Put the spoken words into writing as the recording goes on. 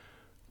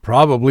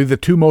Probably the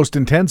two most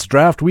intense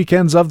draft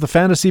weekends of the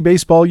fantasy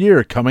baseball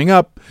year coming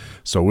up.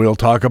 So we'll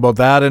talk about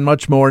that and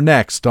much more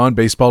next on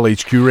Baseball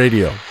HQ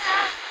Radio.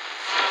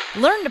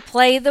 Learn to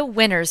play the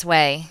winner's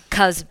way,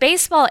 'cause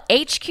Baseball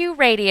HQ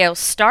Radio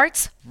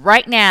starts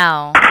right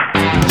now.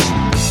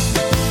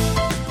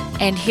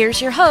 And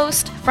here's your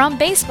host from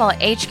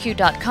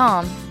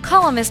BaseballHQ.com,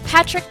 columnist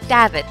Patrick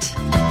Davitt.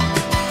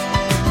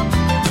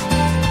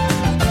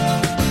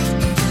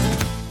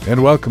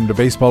 And welcome to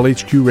Baseball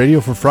HQ Radio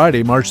for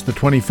Friday, March the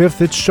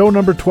 25th. It's show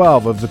number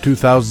 12 of the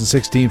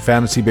 2016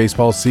 fantasy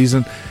baseball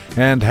season,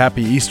 and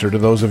happy Easter to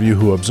those of you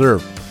who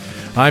observe.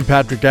 I'm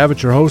Patrick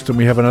Davitt, your host, and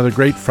we have another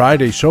great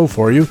Friday show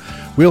for you.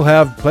 We'll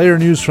have player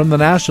news from the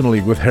National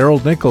League with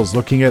Harold Nichols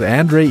looking at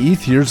Andre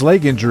Ethier's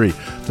leg injury,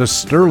 the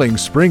sterling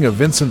spring of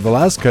Vincent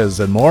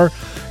Velasquez, and more.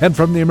 And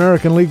from the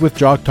American League with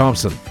Jock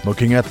Thompson,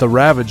 looking at the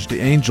ravaged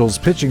Angels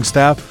pitching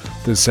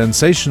staff, the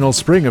sensational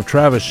spring of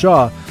Travis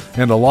Shaw,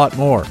 and a lot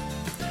more.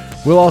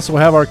 We'll also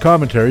have our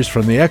commentaries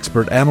from the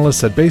expert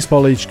analysts at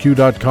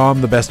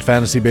BaseballHQ.com, the best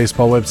fantasy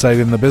baseball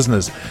website in the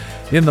business.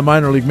 In the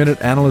Minor League Minute,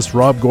 analyst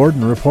Rob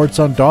Gordon reports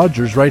on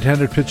Dodgers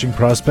right-handed pitching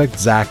prospect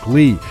Zach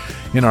Lee.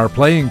 In our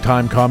playing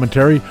time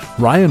commentary,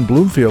 Ryan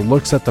Bloomfield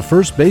looks at the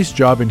first base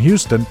job in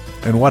Houston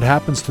and what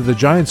happens to the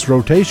Giants'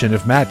 rotation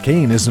if Matt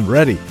Cain isn't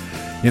ready.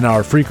 In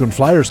our frequent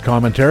Flyers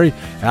commentary,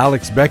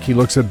 Alex Becky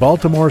looks at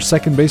Baltimore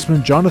second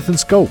baseman Jonathan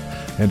Scope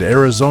and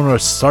Arizona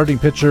starting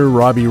pitcher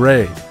Robbie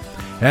Ray.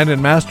 And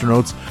in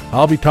Masternotes,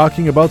 I'll be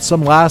talking about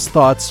some last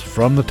thoughts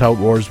from the Tout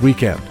Wars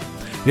weekend.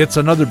 It's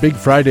another big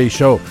Friday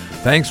show.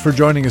 Thanks for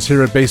joining us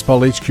here at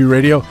Baseball HQ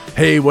Radio.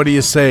 Hey, what do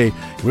you say?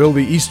 Will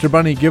the Easter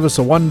Bunny give us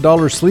a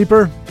 $1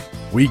 sleeper?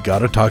 We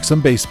gotta talk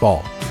some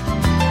baseball.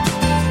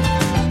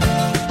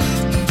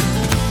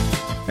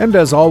 And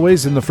as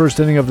always, in the first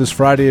inning of this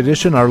Friday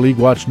edition, our League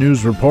Watch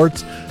News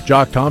reports.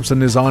 Jock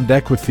Thompson is on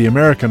deck with the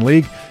American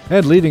League.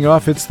 And leading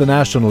off, it's the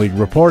National League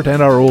report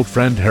and our old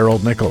friend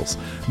Harold Nichols.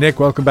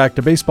 Nick, welcome back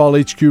to Baseball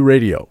HQ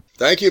Radio.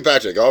 Thank you,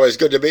 Patrick. Always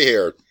good to be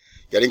here.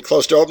 Getting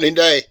close to opening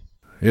day.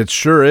 It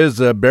sure is,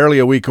 barely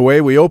a week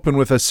away. We open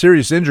with a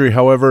serious injury,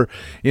 however,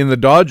 in the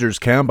Dodgers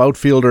camp.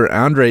 Outfielder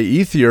Andre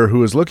Ethier, who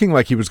was looking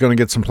like he was going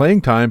to get some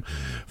playing time,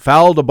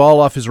 fouled a ball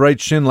off his right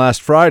shin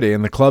last Friday,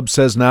 and the club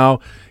says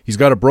now he's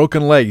got a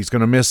broken leg. He's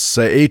going to miss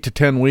 8 to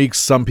 10 weeks.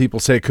 Some people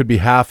say it could be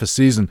half a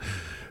season.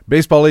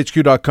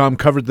 BaseballHQ.com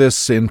covered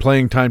this in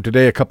playing time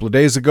today a couple of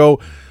days ago.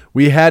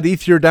 We had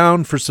Ethier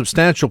down for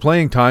substantial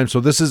playing time, so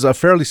this is a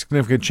fairly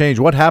significant change.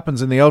 What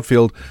happens in the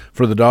outfield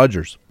for the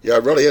Dodgers? Yeah,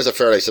 it really is a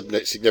fairly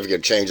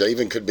significant change. It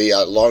even could be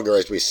longer,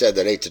 as we said,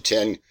 than 8 to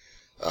 10.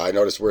 I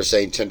noticed we're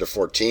saying 10 to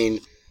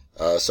 14.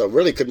 So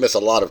really could miss a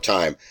lot of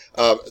time.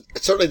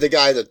 Certainly the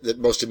guy that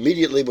most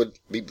immediately would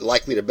be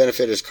likely to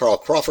benefit is Carl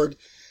Crawford.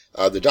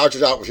 The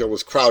Dodgers outfield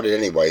was crowded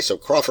anyway, so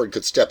Crawford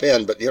could step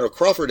in. But,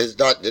 Crawford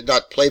did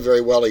not play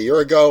very well a year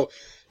ago.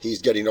 He's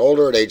getting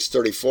older at age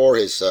 34.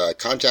 His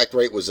contact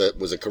rate was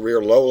a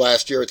career low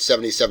last year at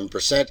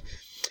 77%.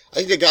 I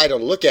think the guy to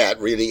look at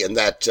really in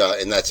that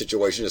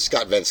situation is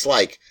Scott Van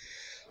Slyke.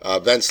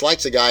 Van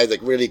Slyke's a guy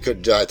that really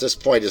could, at this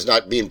point, is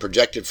not being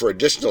projected for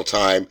additional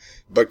time,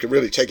 but could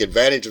really take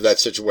advantage of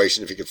that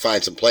situation if he could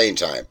find some playing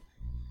time.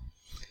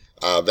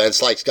 Van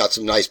Slyke's got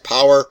some nice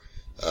power,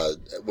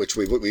 which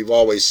we've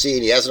always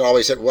seen. He hasn't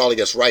always hit well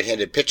against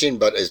right-handed pitching,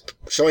 but is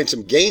showing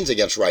some gains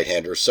against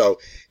right-handers. So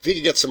if he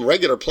could get some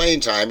regular playing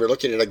time, you're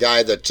looking at a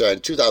guy that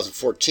in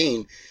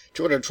 2014,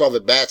 212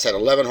 at-bats, had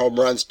 11 home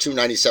runs,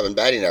 297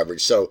 batting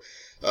average. So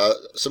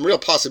some real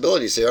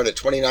possibilities there, and at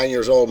 29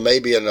 years old,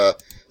 maybe in a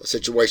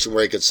situation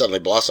where he could suddenly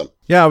blossom.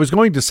 Yeah, I was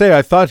going to say,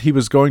 I thought he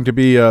was going to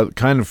be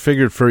kind of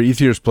figured for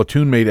Ethier's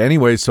platoon mate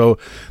anyway, so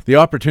the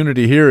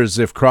opportunity here is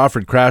if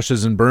Crawford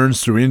crashes and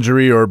burns through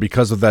injury or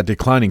because of that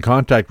declining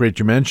contact rate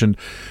you mentioned.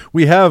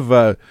 We have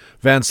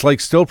Van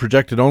Slyke still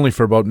projected only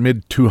for about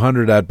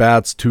mid-200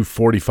 at-bats,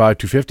 245,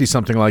 250,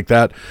 something like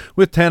that,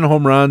 with 10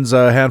 home runs,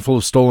 a handful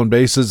of stolen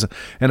bases,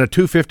 and a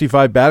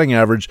 255 batting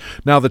average.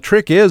 Now, the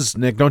trick is,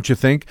 Nick, don't you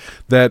think,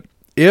 that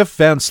if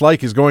Van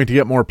Slyke is going to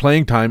get more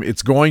playing time,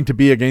 it's going to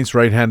be against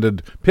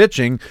right-handed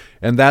pitching,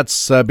 and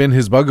that's been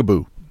his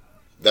bugaboo.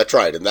 That's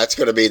right, and that's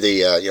going to be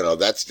the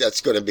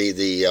that's going to be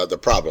the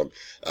problem.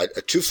 A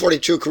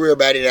 242 career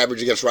batting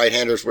average against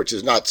right-handers, which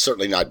is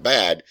certainly not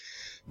bad,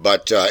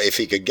 but if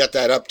he could get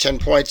that up 10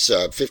 points,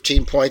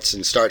 15 points,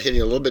 and start hitting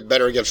a little bit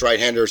better against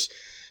right-handers,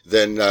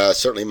 then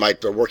certainly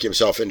might work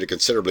himself into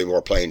considerably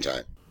more playing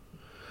time.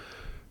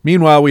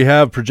 Meanwhile, we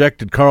have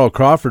projected Carl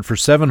Crawford for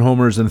 7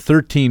 homers and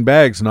 13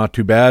 bags. Not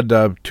too bad.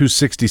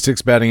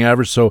 266 batting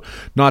average, so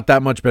not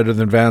that much better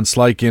than Van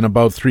Slyke in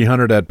about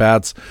 300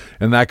 at-bats.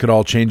 And that could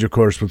all change, of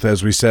course, with,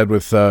 as we said,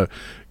 with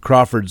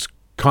Crawford's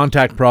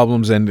contact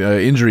problems and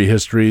injury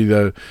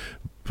history.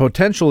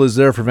 potential is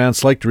there for Van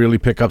Slyke to really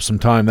pick up some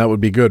time. That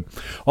would be good.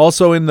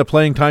 Also in the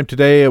playing time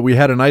today, we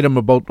had an item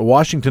about the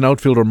Washington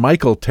outfielder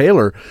Michael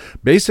Taylor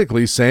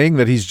basically saying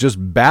that he's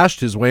just bashed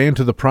his way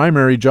into the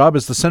primary job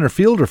as the center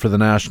fielder for the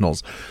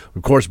Nationals.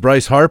 Of course,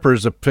 Bryce Harper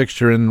is a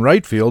fixture in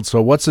right field,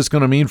 so what's this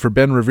going to mean for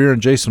Ben Revere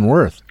and Jason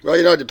Worth? Well,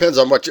 it depends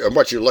on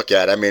what you look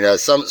at. I mean,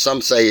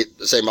 some say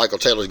Michael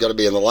Taylor is going to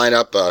be in the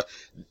lineup.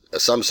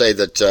 Some say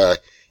that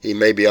he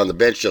may be on the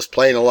bench just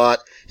playing a lot.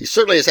 He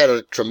certainly has had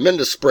a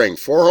tremendous spring.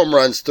 4 home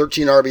runs,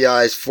 13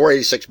 RBIs,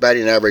 486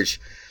 batting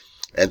average,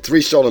 and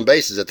 3 stolen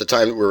bases at the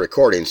time that we're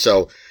recording.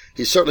 So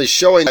he's certainly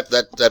showing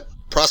that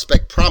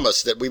prospect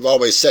promise that we've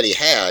always said he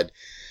had.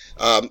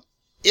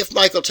 If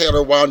Michael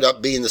Taylor wound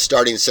up being the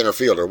starting center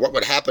fielder, what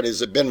would happen is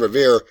that Ben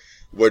Revere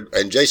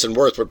and Jason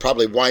Worth would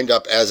probably wind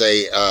up as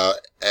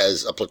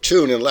a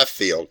platoon in left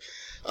field.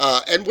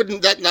 And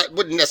wouldn't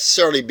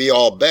necessarily be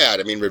all bad.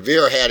 I mean,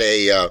 Revere had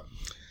a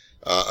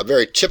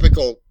very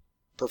typical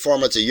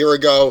performance a year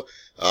ago,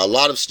 a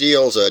lot of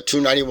steals, a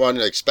 291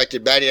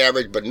 expected batting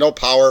average, but no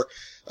power.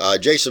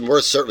 Jason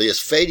Worth certainly is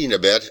fading a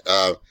bit.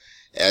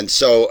 And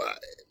so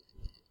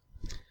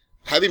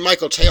having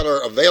Michael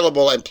Taylor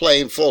available and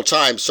playing full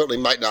time certainly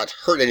might not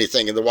hurt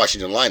anything in the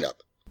Washington lineup.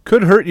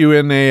 Could hurt you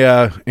in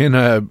a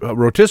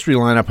rotisserie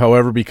lineup,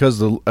 however,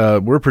 because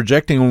we're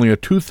projecting only a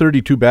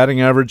 .232 batting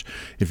average.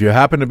 If you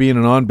happen to be in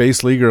an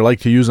on-base league or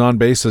like to use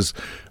on-base as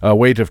a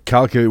way to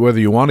calculate whether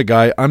you want a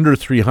guy under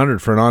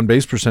 300 for an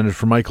on-base percentage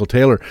for Michael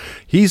Taylor,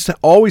 he's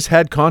always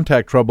had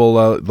contact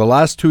trouble the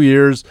last 2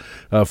 years,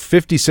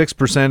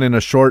 56% in a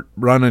short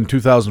run in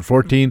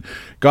 2014.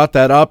 Got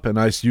that up, and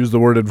I use the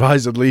word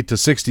advisedly, to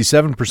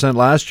 67%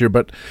 last year.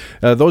 But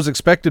those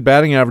expected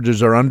batting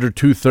averages are under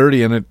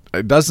 230, and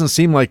it doesn't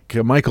seem like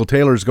Michael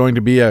Taylor is going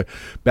to be a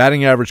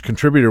batting average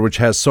contributor, which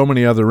has so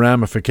many other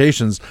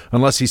ramifications,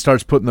 unless he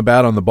starts putting the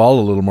bat on the ball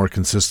a little more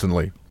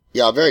consistently.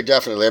 Yeah, very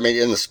definitely. I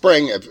mean, in the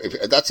spring,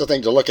 if that's the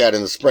thing to look at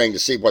in the spring to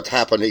see what's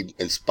happening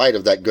in spite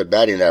of that good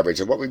batting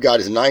average. And what we've got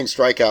is 9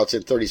 strikeouts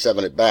in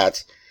 37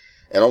 at-bats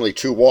and only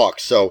 2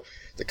 walks. So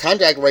the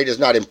contact rate has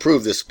not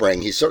improved this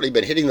spring. He's certainly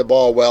been hitting the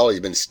ball well.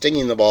 He's been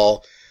stinging the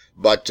ball,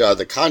 but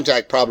the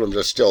contact problems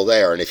are still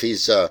there. And if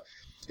he's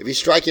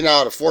striking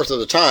out a fourth of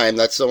the time,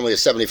 that's only a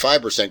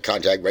 75%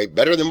 contact rate,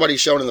 better than what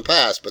he's shown in the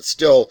past, but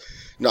still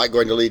not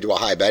going to lead to a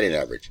high batting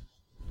average.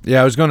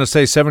 Yeah, I was going to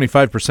say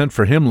 75%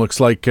 for him looks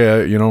like,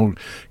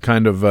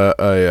 kind of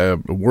a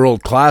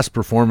world-class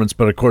performance,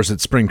 but of course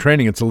it's spring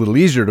training. It's a little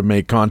easier to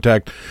make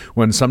contact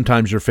when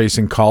sometimes you're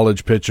facing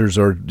college pitchers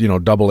or,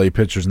 AA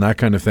pitchers and that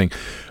kind of thing.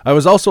 I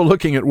was also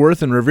looking at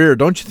Worth and Revere.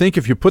 Don't you think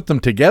if you put them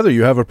together,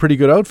 you have a pretty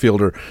good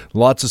outfielder?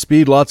 Lots of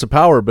speed, lots of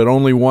power, but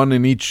only one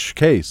in each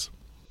case.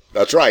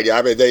 That's right.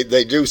 I mean,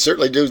 they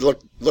certainly do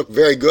look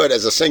very good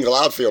as a single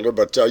outfielder,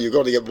 but you're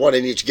going to get one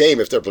in each game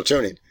if they're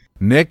platooning.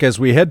 Nick, as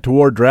we head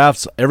toward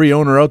drafts, every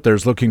owner out there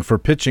is looking for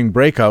pitching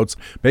breakouts.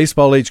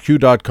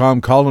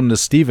 BaseballHQ.com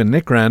columnist Stephen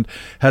Nickrand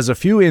has a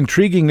few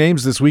intriguing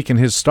names this week in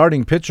his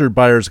starting pitcher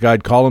buyer's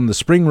guide column, the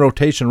Spring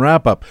Rotation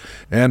Wrap-Up.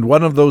 And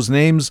one of those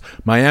names,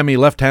 Miami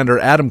left-hander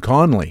Adam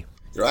Conley.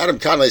 Adam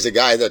Conley is a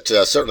guy that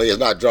certainly has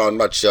not drawn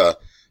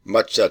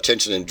much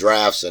attention in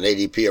drafts, an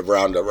ADP of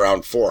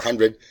around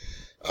 400.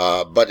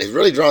 But has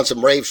really drawn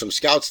some raves from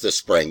scouts this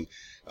spring.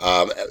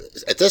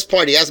 At this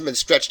point, he hasn't been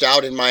stretched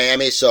out in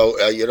Miami,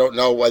 so you don't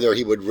know whether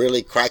he would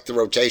really crack the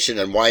rotation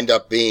and wind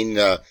up being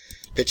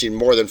pitching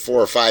more than 4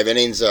 or 5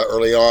 innings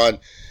early on.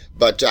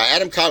 But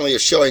Adam Conley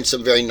is showing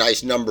some very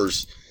nice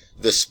numbers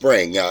this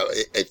spring.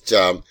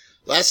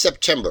 Last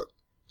September,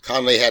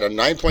 Conley had a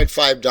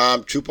 9.5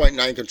 DOM,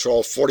 2.9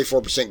 control,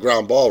 44%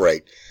 ground ball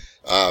rate.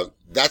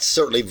 That's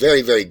certainly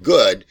very, very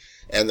good,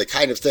 and the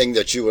kind of thing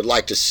that you would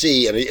like to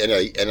see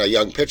in a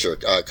young pitcher.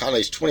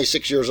 Conley's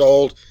 26 years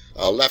old.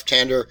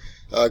 Left-hander,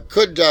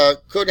 could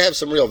have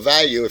some real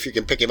value if you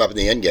can pick him up in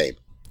the end game.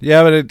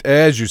 Yeah, but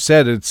as you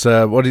said, it's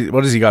what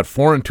has he got?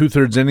 4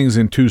 2/3 innings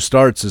in 2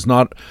 starts is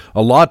not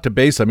a lot to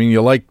base. I mean,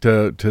 you like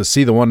to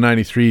see the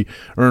 193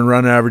 earned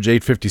run average,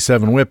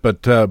 857 whip,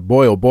 but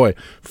boy, oh boy,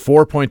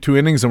 4.2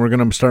 innings, and we're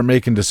going to start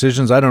making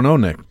decisions. I don't know,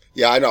 Nick.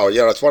 Yeah, I know.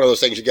 It's one of those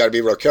things you got to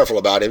be real careful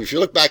about. And if you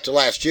look back to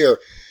last year,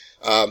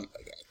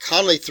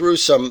 Conley threw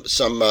some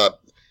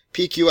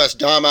PQS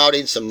DOM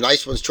outings, some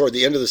nice ones toward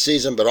the end of the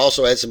season, but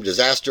also had some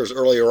disasters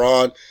earlier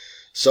on.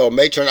 So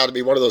may turn out to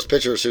be one of those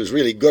pitchers who's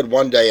really good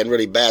one day and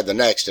really bad the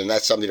next, and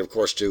that's something, of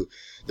course,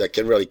 that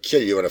can really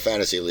kill you in a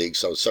fantasy league.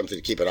 So it's something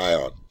to keep an eye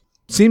on.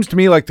 Seems to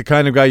me like the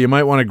kind of guy you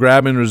might want to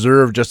grab in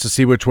reserve just to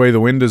see which way the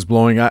wind is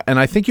blowing. And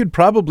I think you'd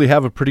probably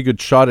have a pretty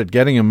good shot at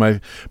getting him. I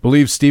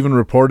believe Steven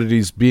reported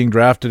he's being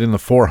drafted in the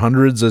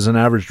 400s as an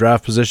average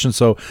draft position.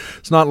 So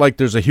it's not like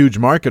there's a huge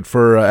market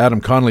for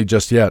Adam Conley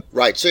just yet.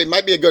 Right. So it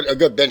might be a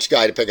good bench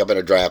guy to pick up in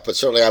a draft, but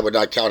certainly I would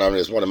not count on him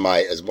as one of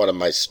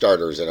my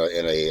starters in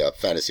a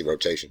fantasy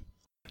rotation.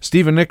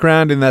 Stephen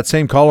Nickrand in that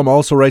same column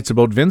also writes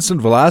about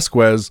Vincent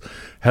Velasquez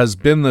has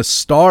been the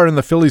star in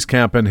the Phillies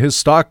camp, and his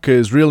stock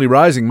is really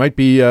rising. Might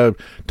be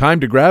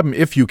time to grab him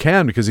if you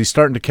can, because he's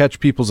starting to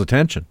catch people's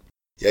attention.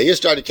 Yeah, you're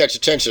starting to catch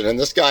attention, and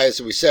this guy, as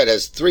we said,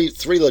 has three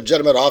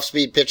legitimate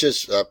off-speed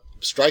pitches,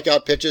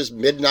 strikeout pitches,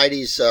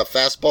 mid-90s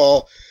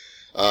fastball.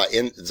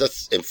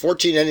 In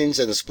 14 innings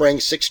in the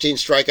spring, 16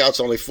 strikeouts,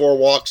 only 4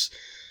 walks.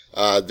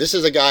 This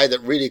is a guy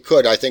that really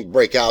could, I think,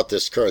 break out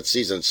this current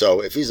season.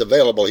 So if he's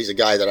available, he's a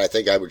guy that I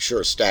think I would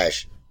sure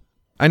stash.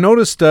 I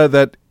noticed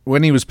that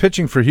when he was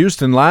pitching for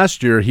Houston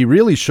last year, he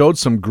really showed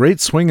some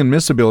great swing and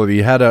miss ability.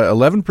 He had a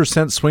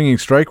 11% swinging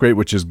strike rate,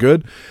 which is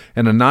good,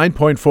 and a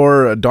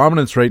 9.4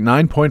 dominance rate,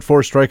 9.4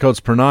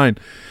 strikeouts per 9.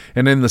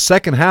 And in the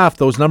second half,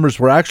 those numbers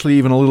were actually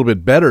even a little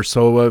bit better.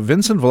 So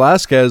Vincent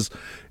Velasquez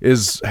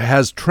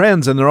has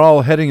trends, and they're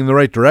all heading in the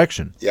right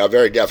direction. Yeah,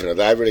 very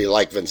definitely. I really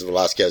like Vincent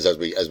Velasquez as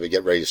we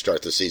get ready to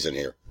start the season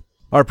here.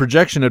 Our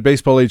projection at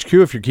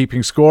BaseballHQ, if you're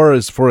keeping score,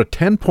 is for a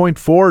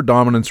 10.4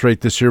 dominance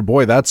rate this year.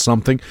 Boy, that's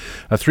something.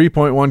 A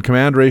 3.1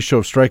 command ratio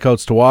of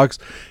strikeouts to walks.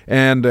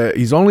 And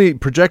he's only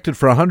projected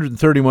for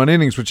 131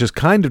 innings, which is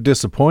kind of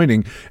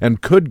disappointing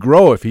and could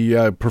grow if he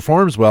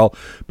performs well.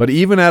 But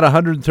even at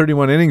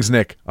 131 innings,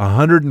 Nick,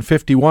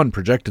 151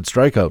 projected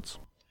strikeouts.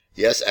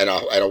 Yes, and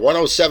a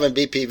 107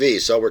 BPV.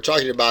 So we're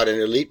talking about an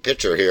elite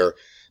pitcher here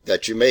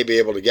that you may be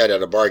able to get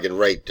at a bargain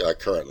rate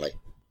currently.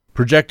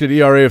 Projected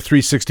ERA of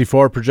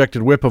 3.64,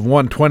 projected whip of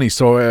 1.20.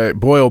 So,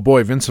 boy, oh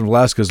boy, Vincent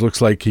Velasquez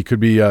looks like he could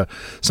be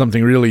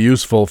something really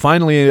useful.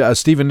 Finally,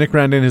 Stephen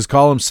Nickrand in his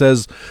column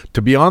says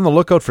to be on the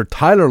lookout for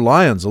Tyler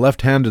Lyons, a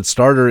left-handed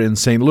starter in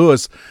St.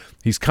 Louis.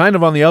 He's kind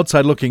of on the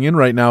outside looking in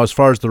right now as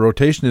far as the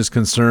rotation is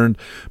concerned,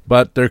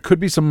 but there could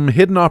be some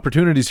hidden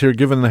opportunities here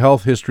given the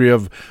health history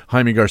of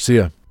Jaime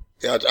Garcia.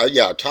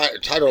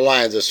 Tyler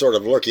Lyons is sort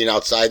of lurking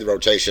outside the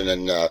rotation,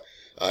 and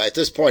at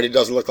this point, it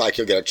doesn't look like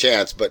he'll get a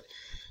chance, but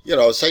you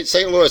know,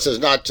 St. Louis is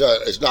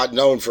not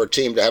known for a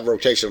team to have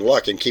rotation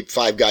luck and keep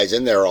 5 guys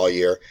in there all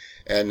year.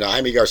 And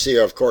Jaime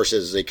Garcia, of course,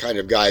 is the kind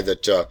of guy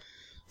that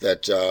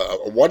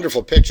a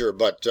wonderful pitcher,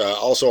 but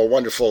also a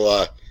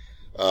wonderful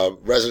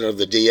resident of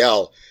the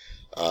DL.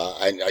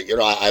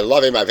 I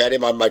love him. I've had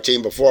him on my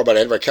team before, but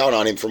I never count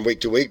on him from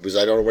week to week because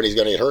I don't know when he's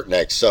going to get hurt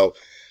next. So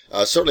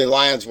certainly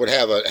Lyons would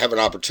have an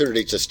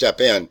opportunity to step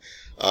in.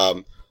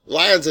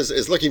 Lyons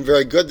is looking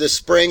very good this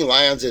spring.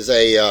 Lyons is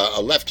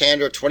a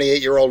left-hander,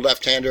 28-year-old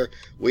left-hander.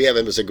 We have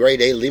him as a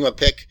grade A Lima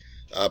pick,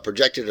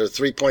 projected at a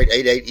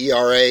 3.88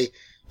 ERA,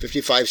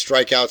 55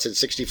 strikeouts in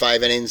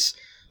 65 innings.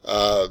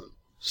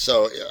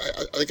 So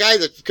a guy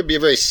that could be a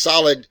very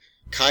solid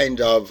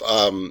kind of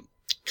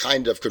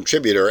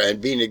contributor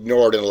and being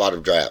ignored in a lot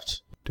of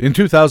drafts. In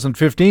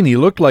 2015, he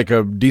looked like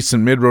a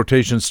decent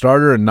mid-rotation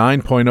starter, a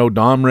 9.0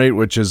 dom rate,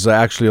 which is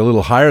actually a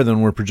little higher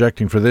than we're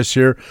projecting for this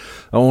year.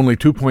 Only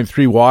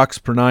 2.3 walks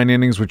per 9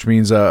 innings, which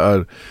means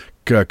a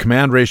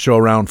command ratio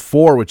around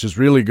 4, which is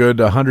really good,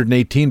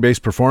 118 base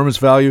performance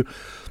value.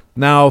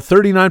 Now,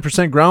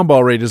 39% ground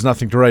ball rate is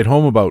nothing to write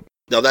home about.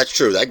 No, that's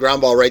true. That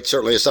ground ball rate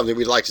certainly is something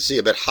we'd like to see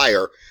a bit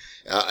higher,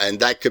 and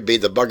that could be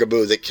the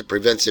bugaboo that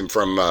prevents him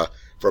from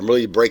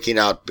really breaking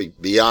out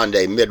beyond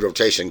a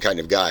mid-rotation kind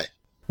of guy.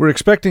 We're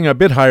expecting a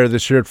bit higher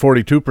this year at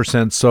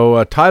 42%,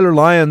 so Tyler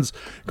Lyons,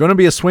 going to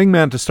be a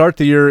swingman to start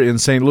the year in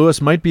St. Louis,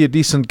 might be a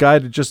decent guy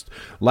to just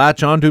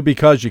latch onto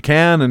because you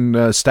can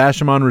and stash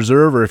him on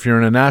reserve, or if you're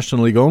in a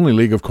National League only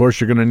league, of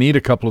course, you're going to need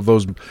a couple of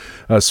those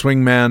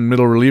swingman,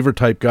 middle reliever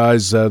type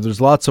guys.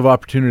 There's lots of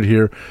opportunity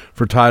here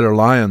for Tyler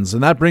Lyons.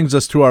 And that brings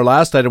us to our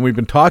last item. We've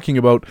been talking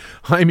about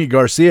Jaime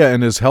Garcia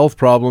and his health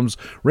problems.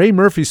 Ray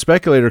Murphy's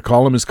speculator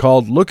column is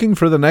called Looking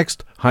for the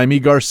Next Jaime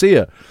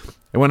Garcia.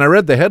 And when I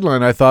read the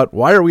headline, I thought,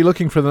 why are we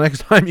looking for the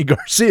next Jaime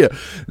Garcia?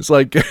 It's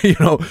like,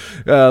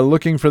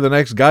 looking for the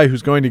next guy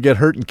who's going to get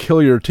hurt and kill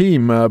your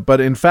team.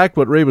 But in fact,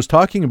 what Ray was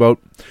talking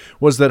about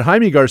was that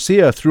Jaime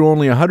Garcia threw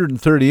only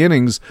 130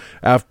 innings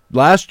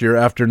last year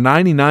after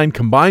 99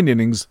 combined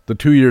innings the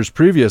 2 years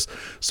previous.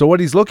 So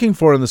what he's looking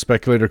for in the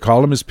speculator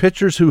column is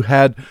pitchers who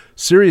had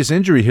serious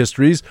injury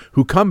histories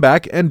who come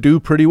back and do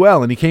pretty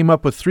well. And he came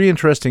up with 3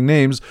 interesting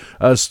names,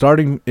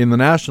 starting in the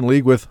National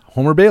League with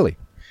Homer Bailey.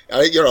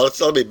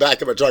 Let me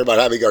back up and talk about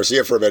Jaime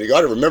Garcia for a minute. You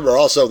got to remember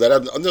also that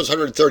on those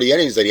 130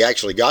 innings that he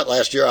actually got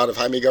last year out of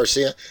Jaime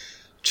Garcia,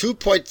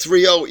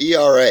 2.30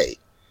 ERA.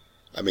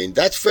 I mean,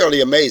 that's fairly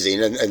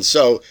amazing. And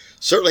so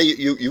certainly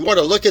you want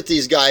to look at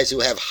these guys who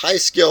have high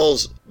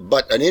skills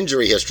but an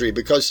injury history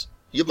because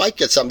you might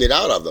get something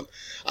out of them.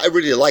 I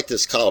really like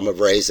this column of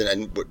Ray's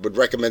and would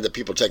recommend that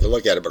people take a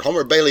look at it. But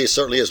Homer Bailey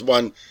certainly is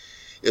one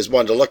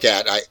to look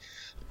at.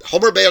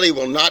 Homer Bailey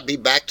will not be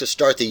back to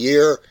start the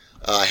year.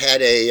 Had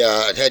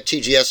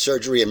TGS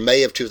surgery in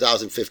May of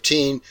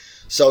 2015,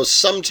 so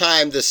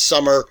sometime this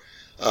summer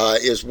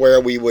is where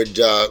we would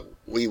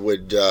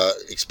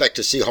expect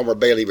to see Homer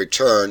Bailey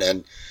return.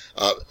 And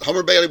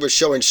Homer Bailey was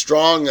showing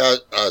strong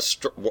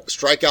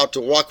strikeout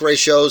to walk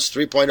ratios,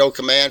 3.0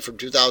 command from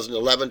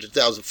 2011 to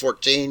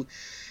 2014,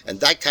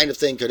 and that kind of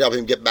thing could help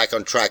him get back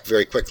on track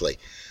very quickly.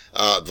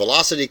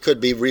 Velocity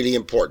could be really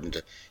important.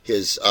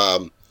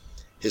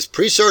 His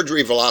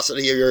pre-surgery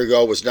velocity a year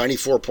ago was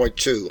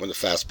 94.2 on the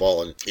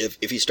fastball, and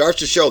if he starts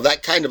to show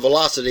that kind of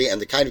velocity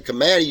and the kind of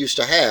command he used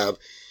to have,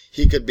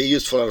 he could be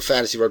useful in a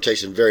fantasy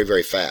rotation very,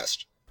 very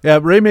fast. Yeah,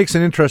 Ray makes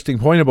an interesting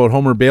point about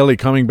Homer Bailey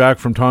coming back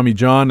from Tommy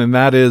John, and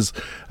that is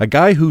a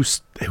guy who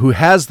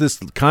has this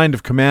kind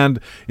of command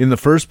in the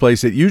first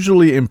place. It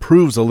usually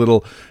improves a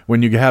little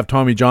when you have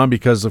Tommy John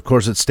because, of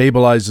course, it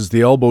stabilizes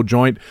the elbow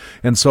joint,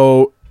 and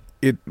so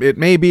it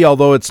may be,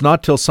 although it's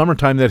not till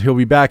summertime that he'll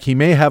be back, he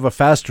may have a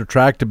faster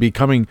track to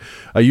becoming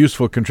a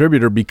useful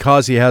contributor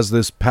because he has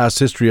this past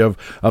history of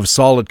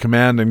solid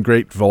command and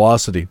great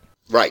velocity.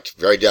 Right,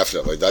 very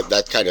definitely.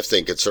 That kind of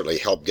thing could certainly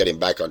help get him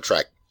back on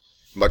track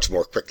much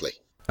more quickly.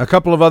 A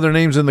couple of other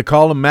names in the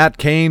column, Matt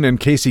Cain and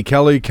Casey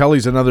Kelly.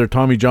 Kelly's another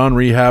Tommy John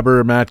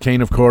rehabber. Matt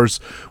Cain, of course,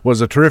 was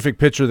a terrific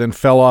pitcher, then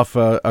fell off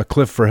a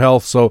cliff for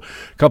health. So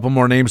a couple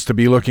more names to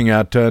be looking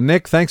at.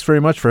 Nick, thanks very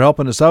much for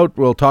helping us out.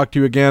 We'll talk to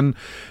you again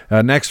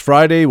next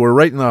Friday. We're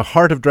right in the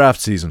heart of draft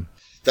season.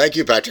 Thank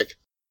you, Patrick.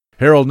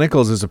 Harold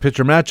Nichols is a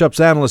pitcher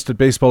matchups analyst at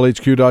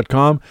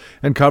BaseballHQ.com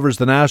and covers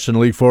the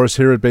National League for us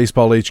here at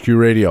Baseball HQ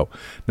Radio.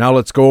 Now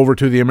let's go over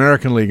to the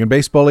American League and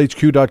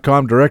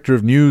BaseballHQ.com Director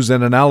of News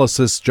and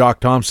Analysis,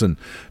 Jock Thompson.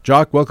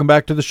 Jock, welcome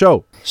back to the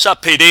show.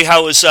 Sup, PD?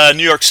 How was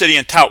New York City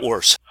and Tout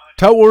Wars?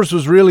 Tout Wars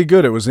was really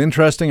good. It was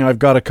interesting. I've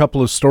got a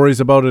couple of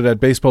stories about it at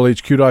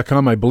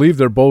BaseballHQ.com. I believe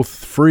they're both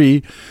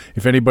free.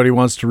 If anybody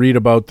wants to read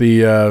about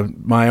the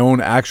my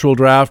own actual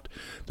draft,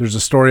 there's a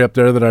story up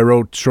there that I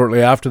wrote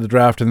shortly after the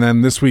draft, and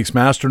then this week's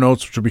Master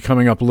Notes, which will be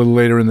coming up a little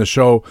later in the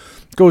show,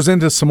 goes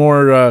into some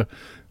more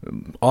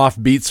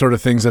offbeat sort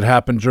of things that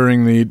happened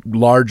during the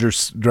larger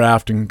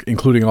draft,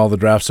 including all the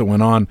drafts that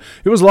went on.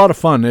 It was a lot of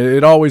fun.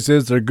 It always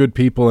is. They're good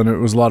people, and it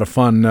was a lot of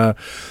fun.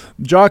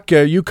 Jock,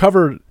 you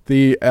cover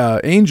the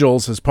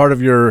Angels as part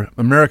of your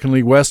American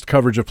League West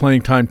coverage of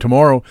Playing Time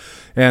Tomorrow,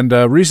 and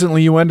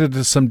recently you went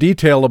into some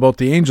detail about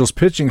the Angels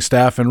pitching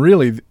staff, and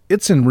really,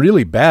 it's in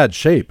really bad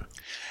shape.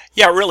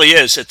 Yeah, it really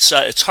is.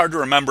 It's hard to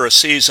remember a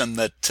season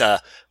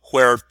that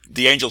where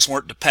the Angels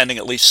weren't depending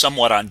at least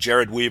somewhat on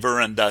Jared Weaver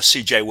and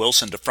C.J.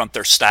 Wilson to front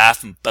their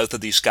staff, and both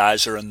of these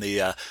guys are in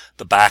the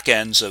back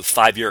ends of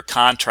 5-year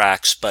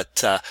contracts.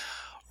 But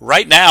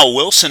right now,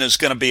 Wilson is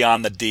going to be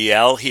on the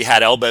DL. He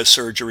had elbow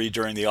surgery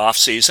during the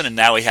offseason, and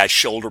now he has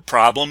shoulder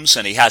problems,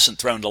 and he hasn't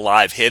thrown to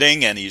live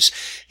hitting, and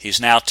he's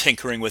now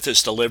tinkering with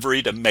his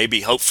delivery to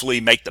maybe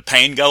hopefully make the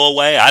pain go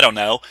away. I don't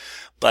know.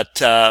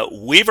 But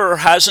Weaver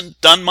hasn't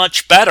done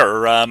much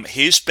better.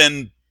 He's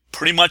been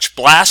pretty much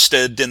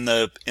blasted in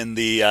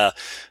the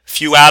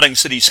few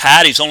outings that he's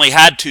had. He's only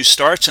had 2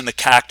 starts in the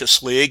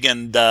Cactus League,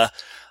 and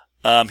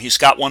he's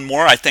got one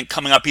more, I think,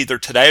 coming up either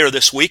today or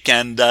this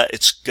weekend.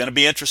 It's going to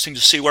be interesting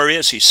to see where he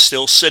is. He's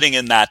still sitting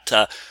in that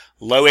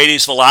low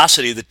 80s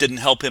velocity that didn't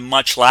help him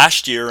much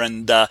last year,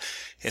 and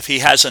if he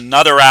has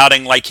another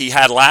outing like he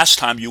had last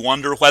time, you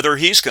wonder whether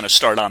he's going to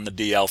start on the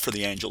DL for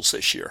the Angels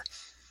this year.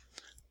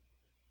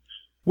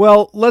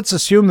 Well, let's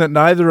assume that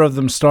neither of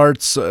them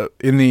starts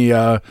in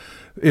the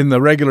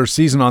regular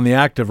season on the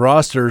active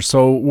roster.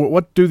 So,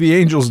 what do the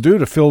Angels do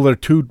to fill their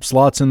 2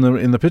 slots in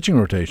the pitching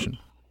rotation?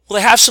 Well,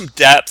 they have some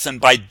depth, and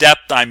by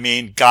depth I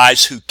mean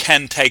guys who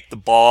can take the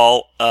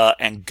ball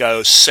and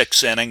go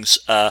 6 innings.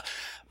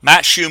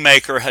 Matt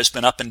Shoemaker has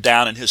been up and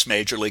down in his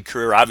major league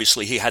career.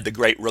 Obviously, he had the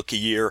great rookie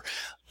year.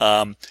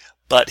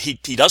 But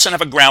he doesn't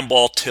have a ground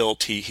ball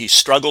tilt. He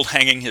struggled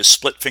hanging his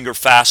split finger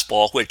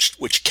fastball,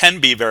 which can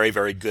be very,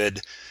 very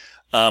good.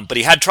 But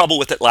he had trouble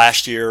with it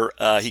last year.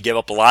 He gave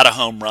up a lot of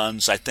home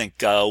runs. I think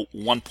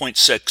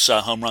 1.6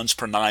 home runs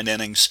per 9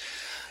 innings.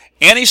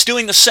 And he's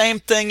doing the same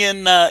thing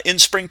in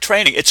spring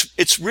training.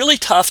 It's really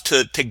tough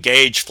to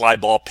gauge fly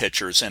ball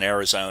pitchers in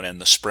Arizona in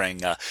the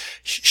spring.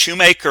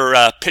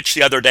 Shoemaker pitched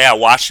the other day. I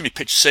watched him. He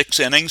pitched 6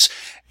 innings.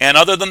 And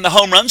other than the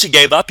home runs he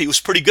gave up, he was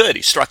pretty good.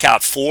 He struck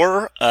out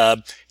 4.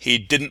 He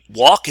didn't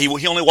walk. He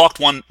only walked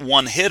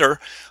one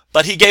hitter,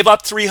 but he gave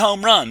up 3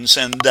 home runs,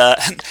 and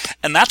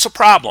that's a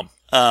problem.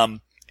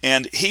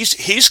 And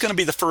he's going to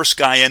be the first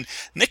guy in.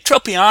 Nick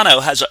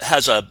Tropiano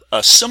has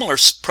a similar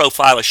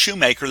profile as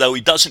Shoemaker, though he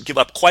doesn't give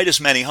up quite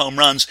as many home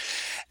runs,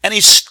 and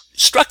he's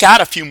struck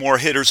out a few more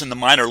hitters in the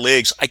minor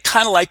leagues. I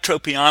kind of like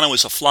Tropiano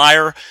as a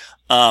flyer.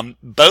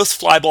 Both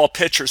fly ball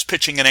pitchers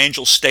pitching in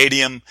Angel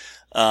Stadium.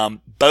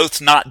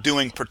 Both not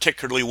doing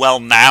particularly well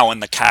now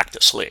in the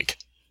Cactus League.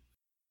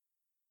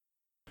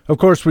 Of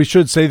course, we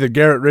should say that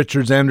Garrett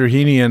Richards, Andrew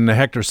Heaney, and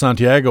Hector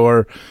Santiago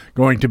are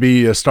going to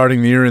be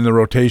starting the year in the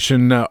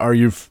rotation. Are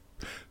you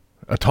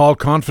at all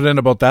confident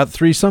about that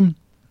threesome?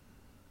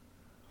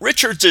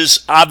 Richards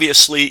is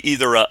obviously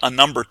either a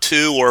number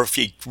 2, or if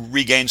he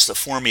regains the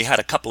form he had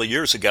a couple of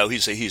years ago,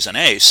 he's an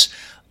ace.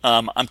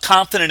 I'm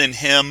confident in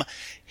him.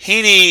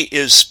 Heaney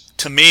is,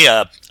 to me,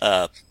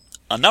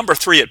 a number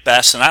 3 at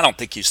best, and I don't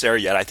think he's there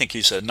yet. I think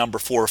he's a number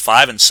 4 or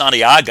 5. And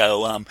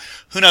Santiago,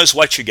 who knows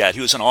what you get.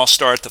 He was an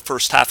all-star at the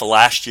first half of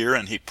last year,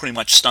 and he pretty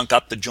much stunk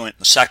up the joint in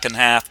the second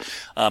half.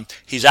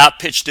 He's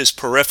outpitched his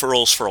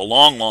peripherals for a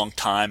long, long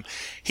time.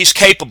 He's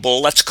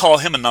capable. Let's call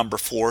him a number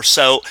 4.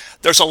 So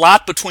there's a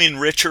lot between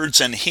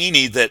Richards and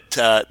Heaney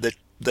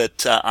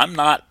that I'm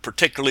not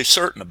particularly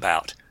certain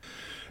about.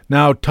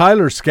 Now,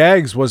 Tyler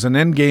Skaggs was an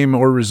endgame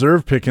or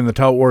reserve pick in the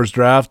Tout Wars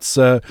drafts.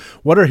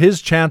 What are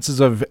his chances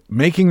of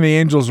making the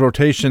Angels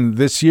rotation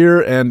this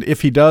year? And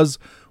if he does,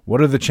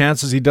 what are the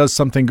chances he does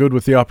something good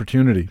with the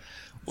opportunity?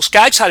 Well,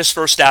 Skaggs had his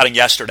first outing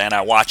yesterday, and I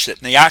watched it,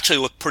 and he actually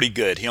looked pretty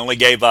good. He only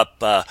gave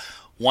up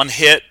one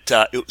hit.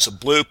 It was a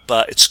bloop.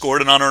 It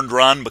scored an unearned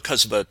run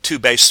because of a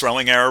two-base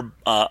throwing error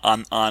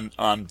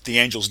on the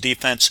Angels'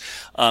 defense.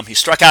 He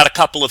struck out a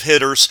couple of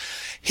hitters.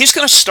 He's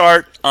going to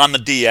start on the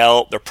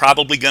DL. They're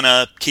probably going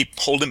to keep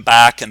holding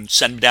back and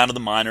send him down to the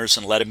minors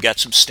and let him get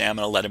some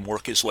stamina, let him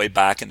work his way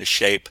back into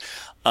shape.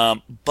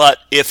 But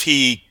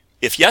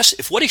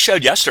if what he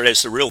showed yesterday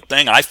is the real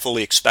thing, I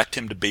fully expect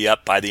him to be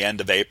up by the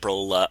end of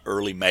April,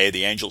 early May.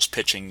 The Angels'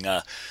 pitching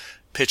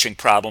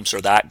problems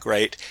are that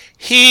great.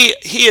 He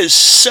is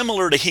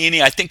similar to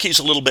Heaney. I think he's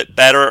a little bit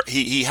better.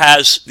 He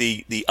has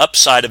the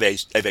upside of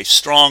a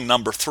strong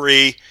number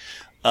 3.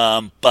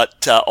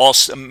 But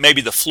also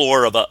maybe the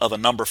floor of a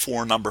number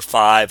 4, number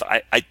 5.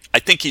 I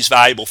think he's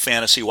valuable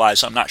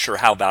fantasy-wise. I'm not sure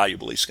how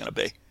valuable he's going to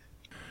be.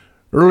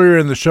 Earlier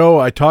in the show,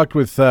 I talked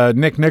with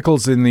Nick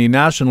Nichols in the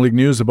National League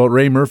News about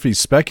Ray Murphy's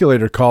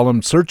speculator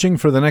column, searching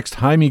for the next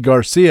Jaime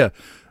Garcia,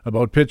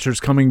 about pitchers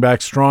coming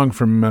back strong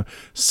from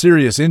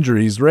serious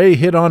injuries. Ray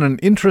hit on an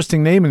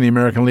interesting name in the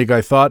American League,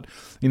 I thought,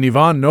 in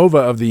Ivan Nova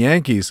of the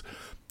Yankees.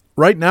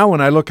 Right now,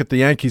 when I look at the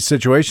Yankees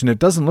situation, it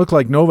doesn't look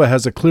like Nova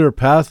has a clear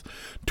path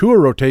to a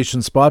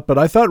rotation spot, but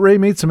I thought Ray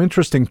made some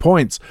interesting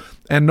points,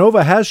 and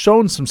Nova has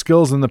shown some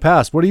skills in the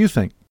past. What do you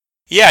think?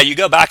 Yeah, you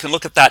go back and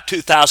look at that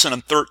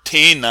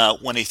 2013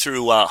 when he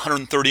threw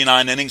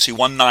 139 innings, he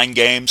won 9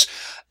 games,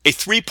 a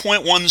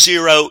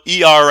 3.10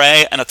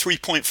 ERA and a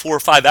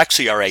 3.45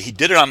 xERA. He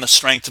did it on the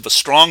strength of a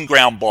strong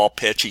ground ball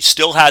pitch. He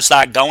still has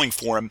that going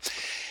for him.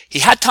 He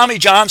had Tommy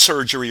John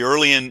surgery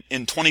early in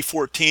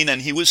 2014,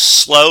 and he was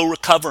slow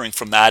recovering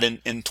from that in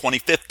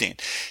 2015.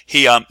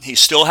 He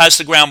still has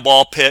the ground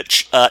ball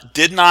pitch,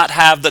 did not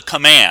have the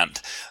command.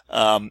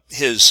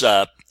 His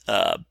ERA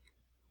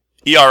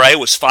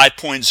was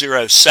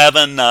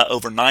 5.07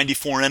 over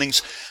 94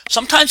 innings.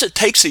 Sometimes it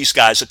takes these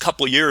guys a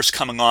couple of years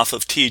coming off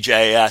of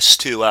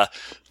TJS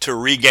to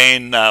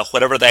regain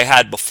whatever they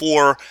had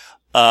before.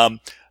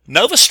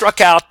 Nova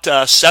struck out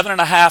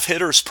 7.5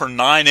 hitters per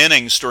 9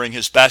 innings during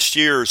his best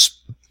years.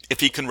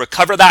 If he can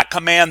recover that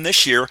command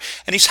this year,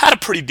 and he's had a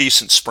pretty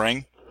decent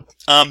spring,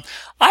 I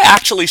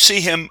actually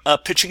see him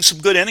pitching some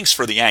good innings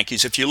for the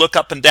Yankees. If you look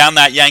up and down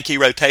that Yankee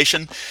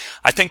rotation,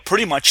 I think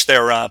pretty much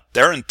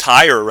their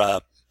entire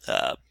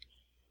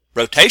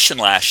rotation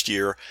last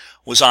year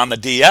was on the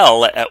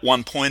DL at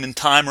one point in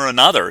time or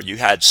another. You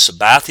had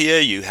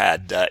Sabathia, you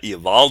had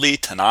Eovaldi,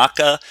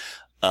 Tanaka,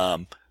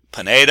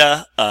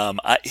 Pineda.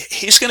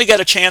 He's going to get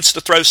a chance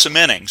to throw some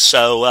innings,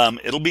 so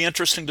it'll be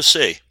interesting to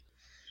see.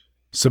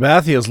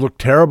 Sabathia has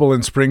looked terrible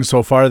in spring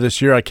so far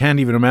this year. I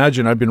can't even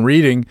imagine. I've been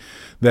reading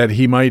that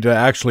he might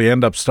actually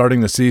end up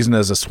starting the season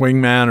as a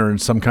swingman or in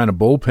some kind of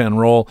bullpen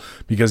role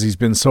because he's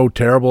been so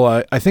terrible.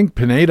 I think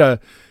Pineda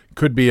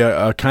could be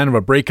a kind of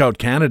a breakout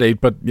candidate,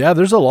 but yeah,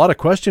 there's a lot of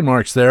question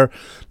marks there.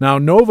 Now,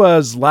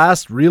 Nova's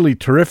last really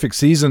terrific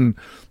season,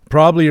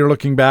 probably you're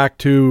looking back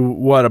to,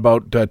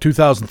 about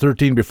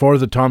 2013 before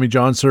the Tommy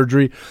John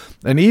surgery.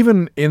 And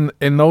even in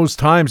those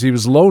times, he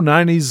was low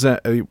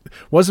 90s. He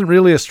wasn't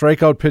really a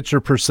strikeout pitcher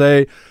per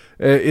se.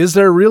 Is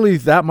there really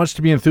that much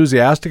to be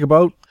enthusiastic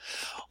about?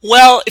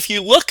 Well, if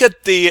you look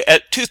at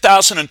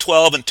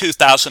 2012 and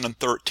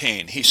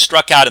 2013, he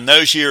struck out in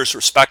those years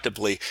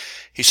respectively.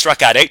 He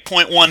struck out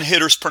 8.1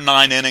 hitters per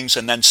 9 innings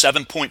and then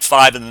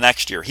 7.5 in the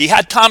next year. He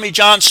had Tommy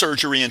John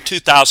surgery in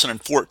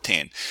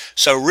 2014.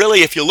 So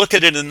really, if you look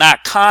at it in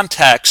that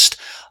context,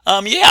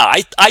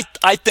 I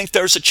think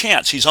there's a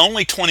chance. He's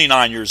only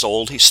 29 years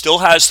old. He still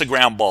has the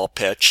ground ball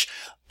pitch.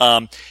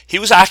 He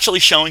was actually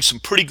showing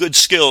some pretty good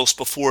skills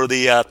before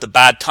the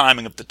bad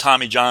timing of the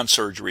Tommy John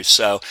surgery.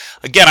 So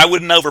again, I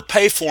wouldn't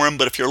overpay for him,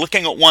 but if you're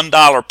looking at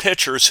 $1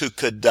 pitchers who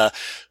could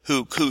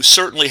who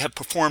certainly have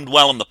performed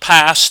well in the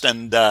past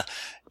and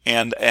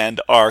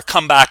are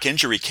comeback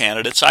injury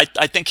candidates, I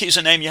think he's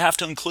a name you have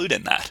to include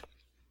in that.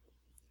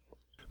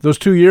 Those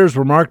 2 years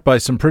were marked by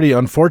some pretty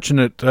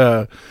unfortunate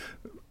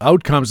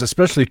outcomes,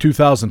 especially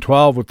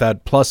 2012 with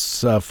that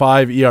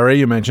 +5 ERA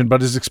you mentioned,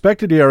 but his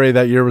expected ERA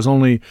that year was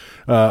only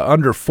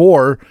under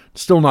 4.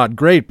 Still not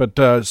great, but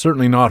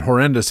certainly not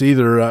horrendous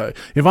either.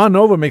 Ivan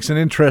Nova makes an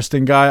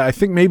interesting guy, I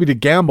think maybe to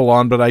gamble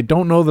on, but I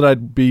don't know that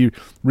I'd be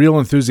real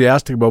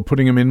enthusiastic about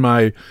putting him in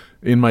my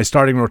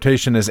starting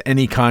rotation as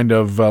any kind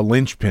of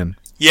linchpin.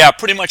 Yeah,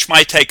 pretty much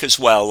my take as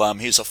well.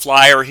 He's a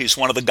flyer. He's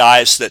one of the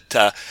guys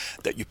that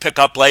you pick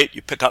up late,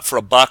 you pick up for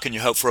 $1, and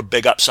you hope for a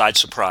big upside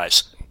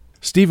surprise.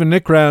 Stephen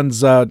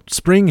Nickrand's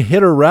spring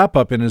hitter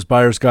wrap-up in his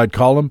Buyer's Guide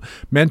column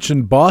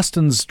mentioned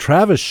Boston's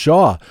Travis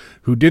Shaw,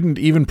 who didn't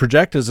even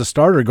project as a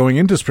starter going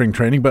into spring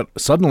training, but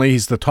suddenly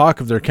he's the talk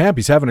of their camp.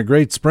 He's having a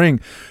great spring.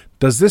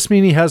 Does this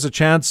mean he has a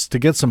chance to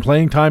get some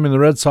playing time in the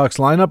Red Sox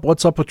lineup?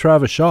 What's up with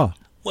Travis Shaw?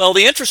 Well,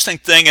 the interesting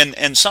thing,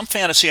 and some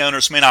fantasy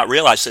owners may not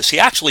realize this, he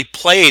actually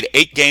played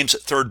 8 games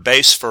at third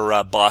base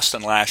for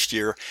Boston last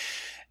year.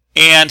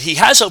 And he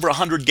has over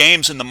 100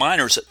 games in the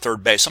minors at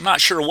third base. I'm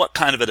not sure what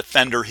kind of a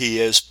defender he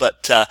is,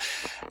 but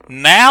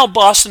now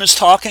Boston is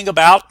talking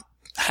about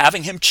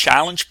having him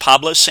challenge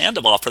Pablo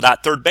Sandoval for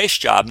that third base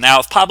job. Now,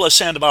 if Pablo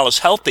Sandoval is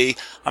healthy,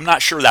 I'm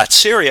not sure that's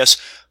serious.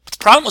 But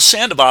the problem with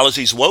Sandoval is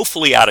he's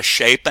woefully out of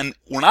shape, and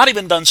we're not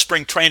even done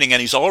spring training,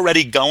 and he's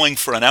already going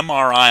for an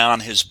MRI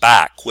on his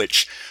back,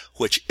 which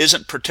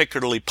isn't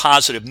particularly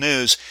positive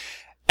news.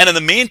 And in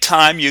the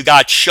meantime, you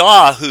got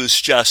Shaw,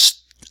 who's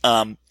just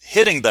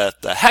hitting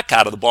the heck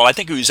out of the ball. I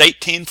think he was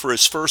 18 for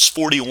his first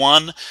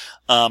 41.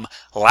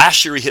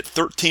 Last year he hit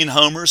 13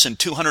 homers and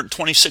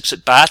 226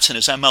 at-bats in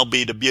his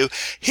MLB debut.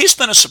 He's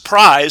been a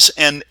surprise,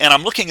 and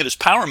I'm looking at his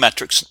power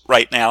metrics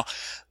right now.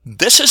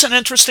 This is an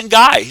interesting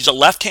guy. He's a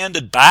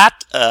left-handed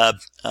bat,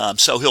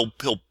 so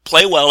he'll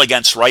play well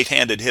against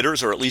right-handed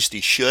hitters, or at least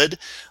he should.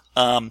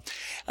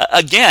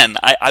 Again,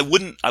 I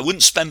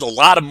wouldn't spend a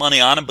lot of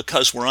money on him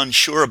because we're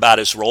unsure about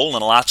his role,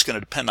 and a lot's going to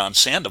depend on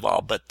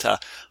Sandoval. But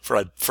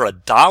for a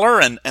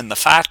dollar, and the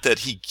fact that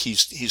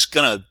he's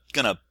gonna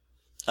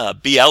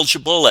be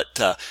eligible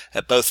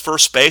at both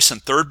first base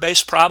and third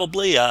base,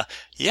 probably,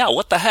 yeah,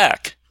 what the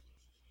heck?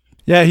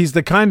 Yeah, he's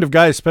the kind of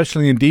guy,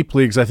 especially in deep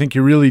leagues, I think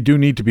you really do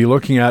need to be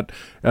looking at,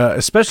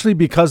 especially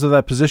because of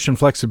that position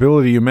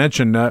flexibility you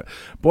mentioned.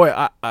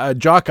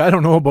 Jock, I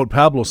don't know about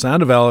Pablo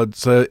Sandoval.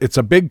 It's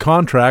a big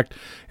contract,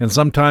 and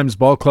sometimes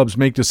ball clubs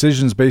make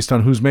decisions based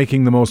on who's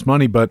making the most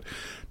money, but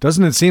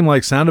doesn't it seem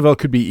like Sandoval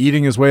could be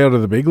eating his way out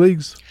of the big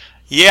leagues?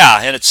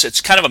 Yeah, and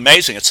it's kind of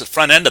amazing. It's the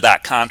front end of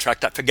that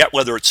contract. I forget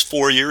whether it's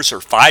 4 years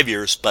or 5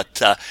 years, but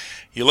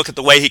you look at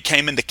the way he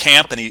came into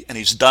camp, and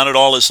he's done it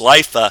all his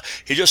life.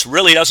 He just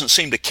really doesn't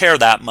seem to care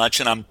that much,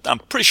 and I'm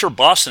pretty sure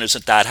Boston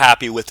isn't that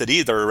happy with it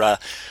either.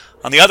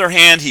 On the other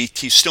hand, he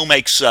still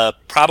makes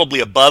probably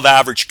above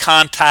average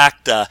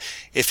contact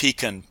if he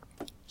can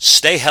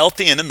stay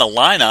healthy and in the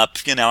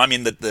lineup. You know, I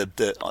mean,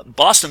 the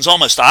Boston's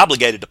almost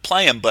obligated to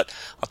play him, but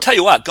I'll tell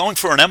you what, going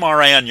for an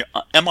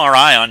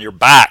MRI on your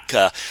back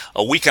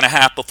a week and a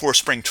half before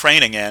spring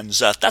training ends,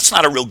 that's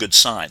not a real good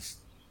sign.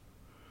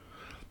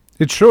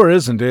 It sure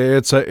isn't.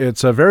 It's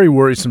a very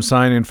worrisome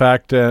sign, in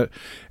fact,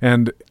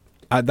 and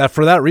that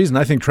for that reason,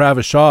 I think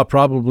Travis Shaw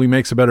probably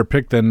makes a better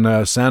pick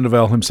than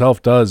Sandoval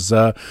himself does.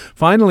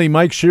 Finally,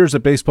 Mike Shears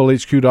at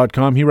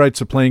BaseballHQ.com, he writes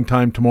a Playing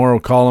Time Tomorrow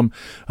column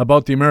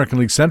about the American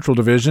League Central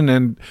Division,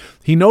 and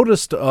he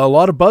noticed a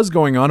lot of buzz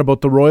going on about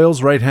the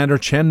Royals right-hander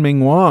Chen-Ming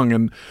Wang.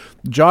 And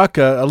Jock,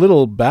 a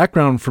little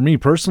background for me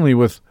personally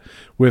with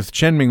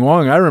Chen-Ming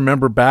Wang. I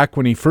remember back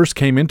when he first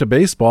came into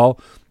baseball,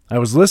 I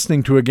was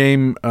listening to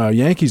a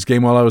Yankees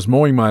game while I was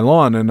mowing my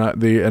lawn, and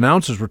the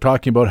announcers were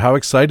talking about how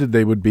excited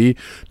they would be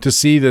to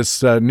see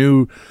this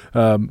new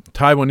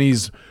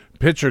Taiwanese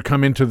pitcher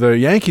come into the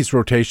Yankees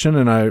rotation,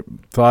 and I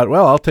thought,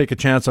 well, I'll take a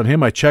chance on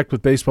him. I checked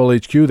with Baseball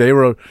HQ. They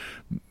were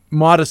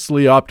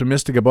modestly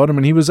optimistic about him,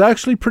 and he was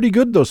actually pretty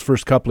good those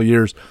first couple of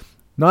years.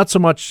 Not so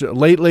much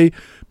lately,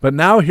 but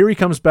now here he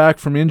comes back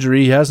from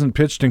injury. He hasn't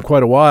pitched in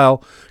quite a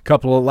while.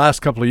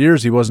 Last couple of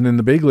years he wasn't in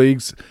the big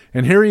leagues.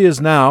 And here he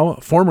is now,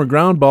 former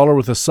ground baller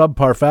with a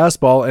subpar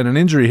fastball and an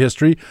injury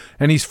history,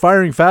 and he's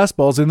firing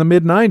fastballs in the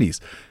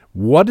mid-90s.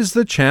 What is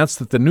the chance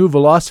that the new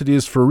velocity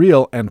is for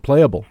real and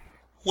playable?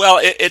 Well,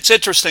 it's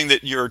interesting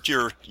that your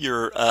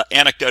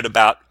anecdote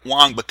about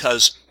Wang,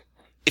 because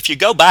if you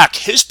go back,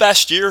 his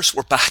best years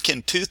were back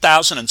in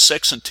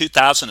 2006 and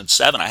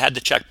 2007. I had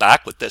to check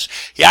back with this.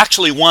 He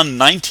actually won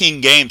 19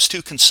 games,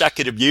 2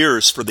 consecutive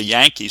years for the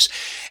Yankees,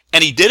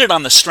 and he did it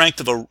on the strength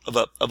of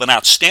an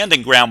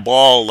outstanding ground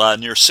ball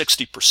near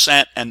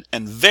 60%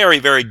 and very,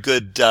 very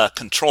good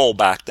control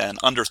back then,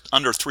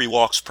 under 3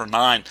 walks per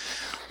 9.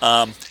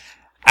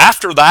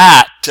 After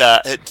that,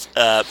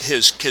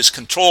 his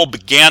control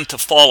began to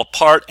fall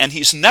apart, and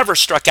he's never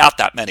struck out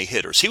that many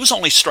hitters. He was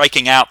only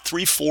striking out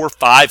 3, 4,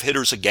 5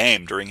 hitters a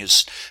game during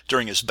his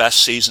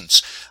best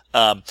seasons.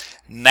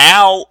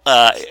 Now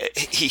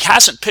he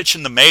hasn't pitched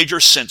in the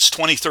majors since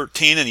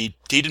 2013, and he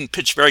didn't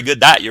pitch very good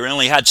that year. He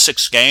only had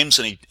 6 games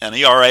and an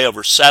ERA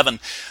over 7.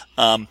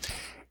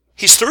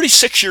 He's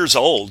 36 years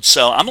old,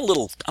 so I'm a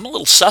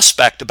little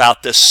suspect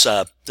about this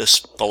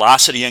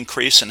velocity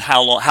increase and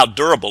how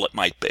durable it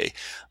might be.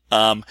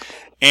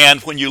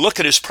 And when you look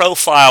at his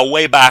profile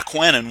way back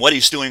when and what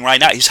he's doing right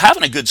now, he's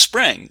having a good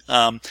spring.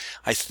 I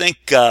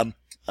think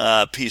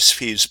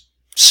he's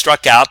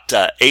struck out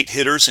 8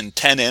 hitters in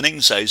 10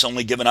 innings. He's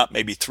only given up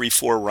maybe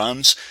 3-4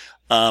 runs.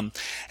 And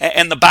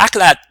the back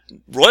of that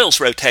Royals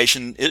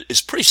rotation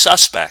is pretty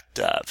suspect.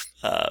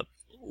 A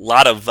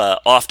lot of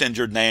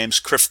oft-injured names: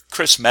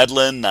 Chris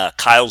Medlin,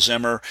 Kyle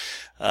Zimmer,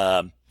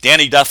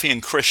 Danny Duffy,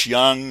 and Chris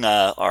Young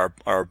are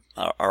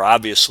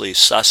obviously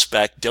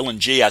suspect. Dylan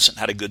G hasn't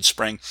had a good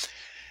spring.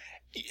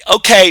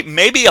 Okay,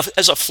 maybe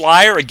as a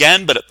flyer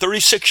again, but at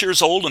 36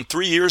 years old and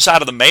 3 years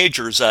out of the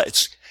majors,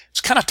 it's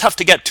kind of tough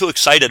to get too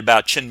excited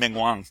about Chen-Ming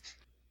Wang.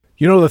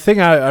 You know, the thing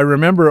I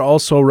remember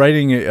also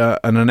writing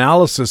an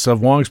analysis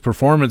of Wang's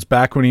performance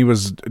back when he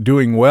was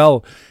doing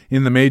well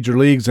in the major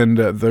leagues, and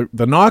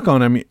the knock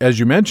on him, as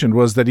you mentioned,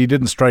 was that he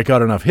didn't strike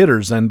out enough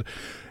hitters. And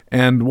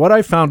And what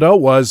I found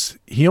out was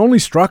he only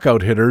struck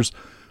out hitters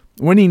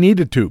when he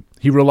needed to.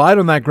 He relied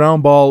on that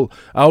ground ball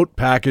out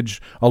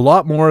package a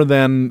lot more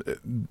than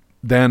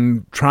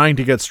trying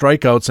to get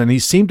strikeouts, and he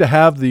seemed to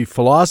have the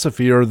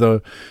philosophy or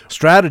the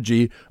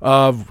strategy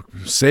of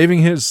saving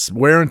his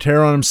wear and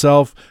tear on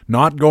himself,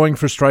 not going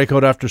for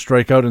strikeout after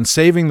strikeout, and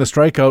saving the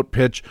strikeout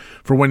pitch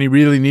for when he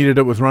really needed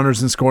it with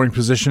runners in scoring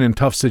position in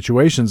tough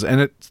situations.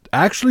 And it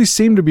actually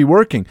seemed to be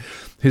working.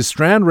 His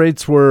strand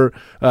rates were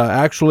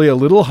actually a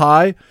little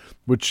high,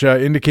 which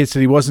indicates that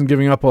he wasn't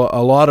giving up a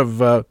lot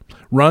of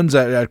runs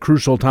at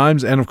crucial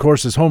times. And, of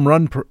course, his home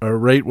run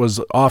rate was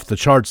off the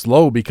charts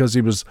low because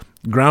he was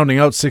grounding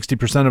out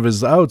 60% of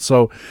his outs.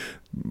 So,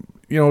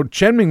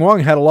 Chien-Ming Wang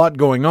had a lot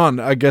going on.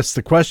 I guess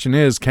the question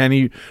is, can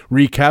he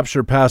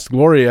recapture past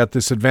glory at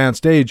this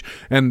advanced age?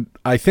 And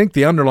I think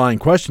the underlying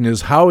question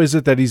is, how is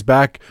it that he's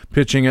back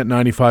pitching at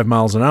 95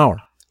 miles an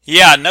hour?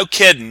 Yeah, no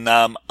kidding.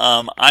 I'm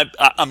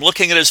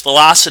looking at his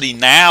velocity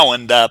now,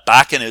 and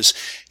back in his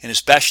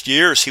best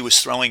years, he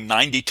was throwing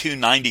 92,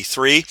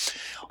 93.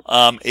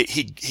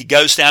 He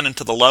goes down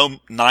into the low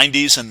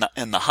 90s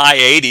and the high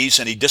 80s,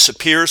 and he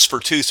disappears for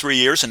 2-3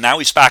 years, and now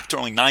he's back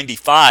throwing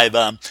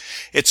 95.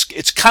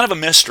 It's kind of a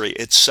mystery.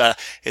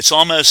 It's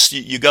almost,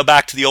 you go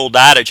back to the old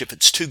adage, if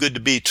it's too good to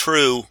be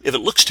true, if it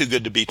looks too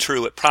good to be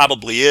true, it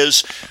probably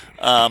is.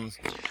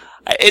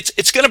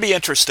 It's going to be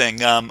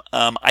interesting.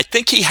 I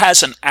think he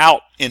has an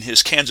out in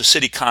his Kansas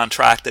City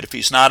contract that if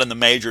he's not in the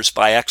majors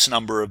by X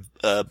number of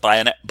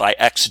by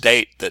X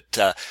date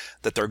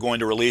that they're going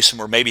to release him,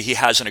 or maybe he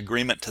has an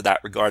agreement to that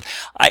regard.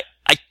 I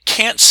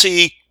can't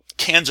see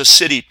Kansas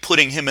City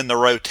putting him in the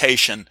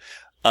rotation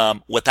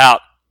without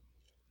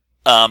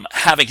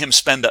having him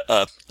spend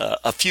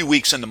a few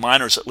weeks in the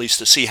minors at least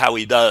to see how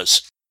he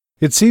does.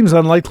 It seems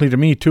unlikely to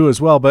me too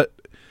as well, but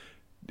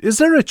is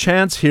there a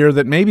chance here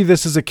that maybe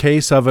this is a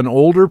case of an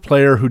older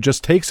player who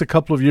just takes a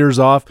couple of years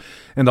off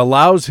and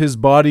allows his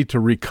body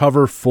to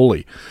recover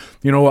fully?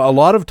 A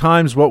lot of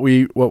times what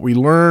we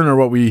learn or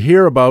what we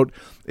hear about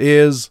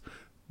is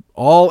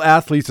all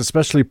athletes,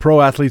 especially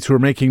pro athletes who are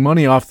making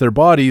money off their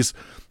bodies,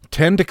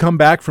 tend to come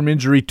back from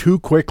injury too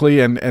quickly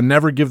and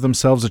never give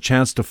themselves a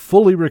chance to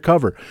fully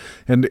recover.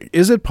 And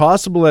is it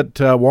possible that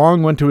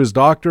Wong went to his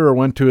doctor or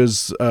went to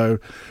his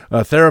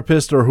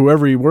therapist or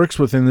whoever he works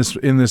with in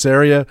this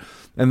area,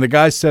 and the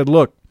guy said,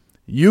 look,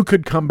 you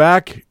could come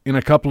back in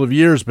a couple of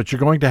years, but you're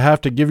going to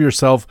have to give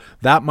yourself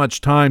that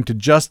much time to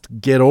just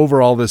get over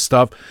all this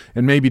stuff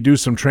and maybe do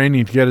some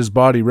training to get his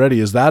body ready.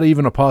 Is that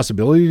even a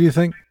possibility, do you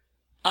think?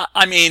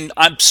 I mean,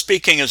 I'm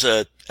speaking as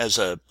an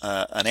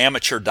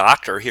amateur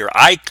doctor here.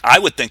 I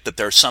would think that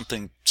there's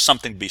something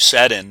to be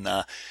said in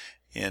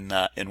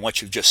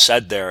what you've just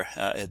said there.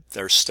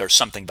 There's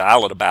something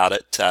valid about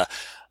it.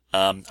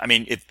 I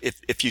mean,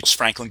 if you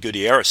Franklin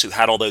Gutierrez, who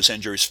had all those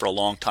injuries for a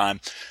long time,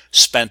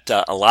 spent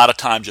a lot of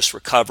time just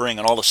recovering,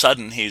 and all of a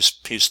sudden he's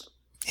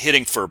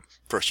hitting for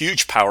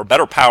huge power,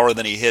 better power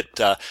than he hit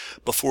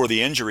before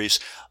the injuries.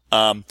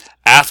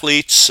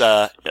 Athletes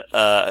are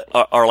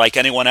like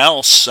anyone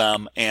else,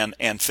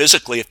 and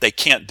physically, if they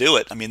can't do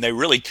it, I mean,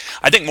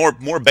 I think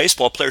more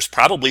baseball players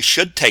probably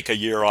should take a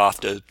year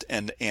off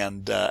and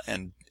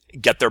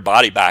get their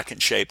body back in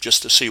shape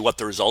just to see what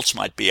the results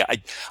might be.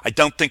 I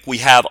don't think we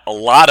have a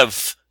lot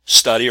of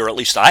study, or at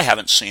least I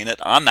haven't seen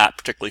it, on that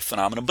particular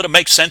phenomenon, but it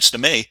makes sense to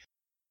me.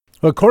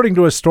 According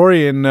to a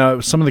story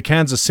in some of the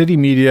Kansas City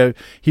media,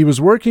 he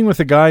was working with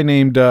a guy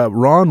named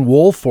Ron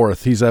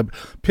Wohlforth. He's a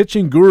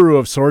pitching guru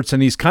of sorts,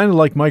 and he's kind of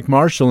like Mike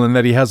Marshall in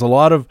that he has a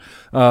lot of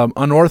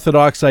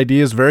unorthodox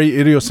ideas, very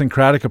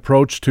idiosyncratic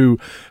approach to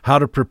how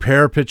to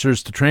prepare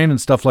pitchers to train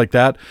and stuff like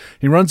that.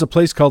 He runs a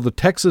place called the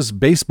Texas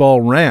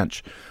Baseball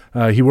Ranch.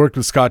 He worked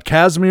with Scott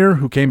Kazmir,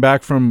 who came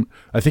back from,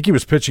 I think he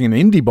was pitching an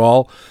indie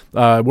ball,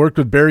 worked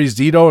with Barry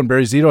Zito, and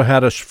Barry Zito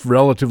had a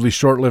relatively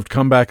short-lived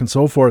comeback and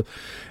so forth.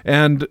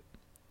 And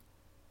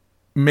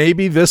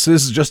maybe this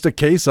is just a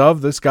case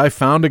of this guy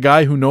found a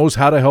guy who knows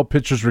how to help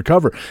pitchers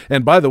recover.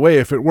 And by the way,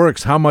 if it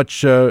works, how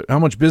much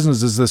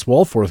business is this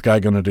Wohlforth guy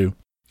going to do?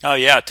 Oh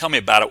yeah, tell me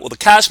about it. Well, the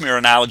Kazmir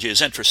analogy is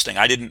interesting.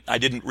 I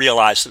didn't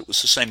realize that it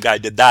was the same guy who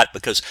did that,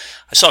 because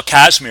I saw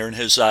Kazmir in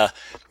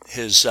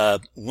his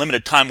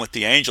limited time with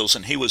the Angels,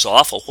 and he was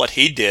awful. What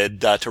he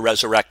did to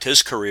resurrect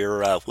his career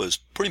was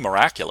pretty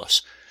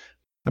miraculous.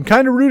 I'm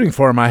kind of rooting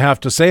for him, I have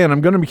to say, and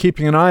I'm going to be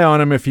keeping an eye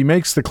on him. If he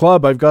makes the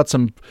club, I've got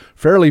some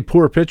fairly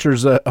poor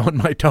pitchers on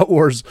my Tout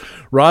Wars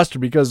roster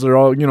because they're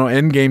all,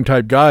 end game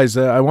type guys.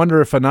 I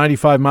wonder if a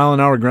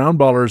 95-mile-an-hour ground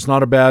baller is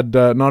not a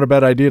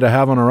bad idea to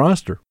have on a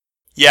roster.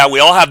 Yeah, we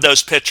all have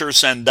those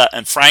pitchers, and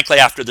frankly,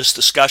 after this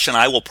discussion,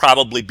 I will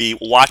probably be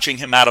watching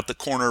him out of the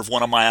corner of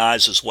one of my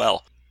eyes as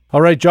well. All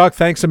right, Jock,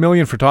 thanks a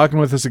million for talking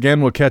with us again.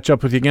 We'll catch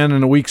up with you again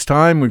in a week's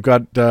time. We've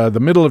got the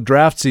middle of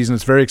draft season.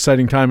 It's a very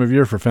exciting time of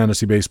year for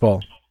fantasy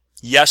baseball.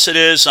 Yes, it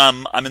is.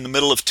 I'm in the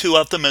middle of two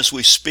of them as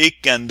we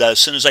speak, and as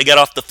soon as I get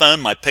off the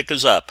phone, my pick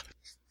is up.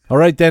 All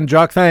right then,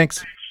 Jock,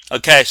 thanks.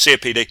 Okay, see you,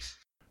 PD.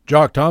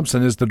 Jock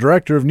Thompson is the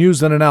Director of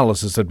News and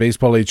Analysis at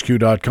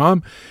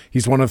BaseballHQ.com.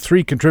 He's one of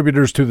 3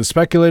 contributors to the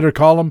Speculator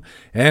column,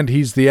 and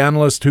he's the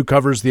analyst who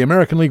covers the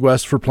American League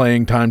West for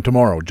Playing Time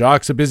Tomorrow.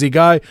 Jock's a busy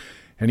guy,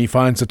 and he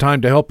finds the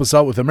time to help us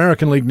out with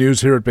American League news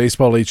here at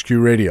Baseball HQ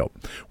Radio.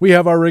 We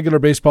have our regular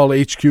Baseball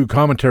HQ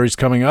commentaries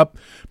coming up,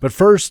 but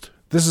first,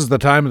 this is the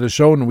time of the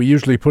show when we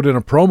usually put in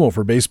a promo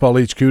for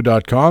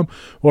BaseballHQ.com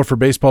or for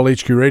Baseball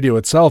HQ Radio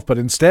itself, but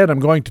instead I'm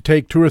going to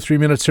take 2 or 3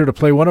 minutes here to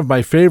play one of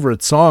my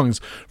favorite songs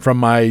from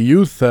my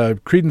youth,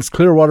 Creedence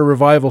Clearwater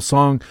Revival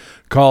song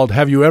called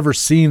Have You Ever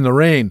Seen the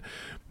Rain?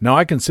 Now,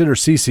 I consider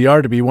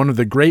CCR to be one of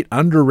the great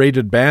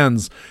underrated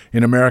bands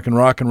in American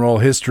rock and roll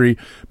history,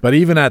 but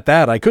even at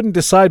that, I couldn't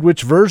decide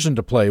which version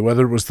to play,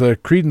 whether it was the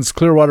Creedence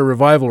Clearwater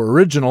Revival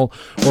original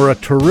or a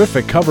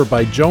terrific cover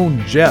by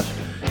Joan Jett.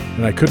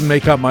 And I couldn't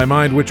make up my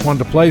mind which one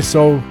to play,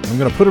 so I'm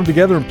going to put them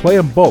together and play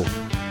them both.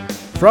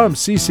 From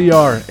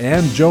CCR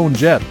and Joan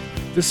Jett,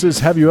 this is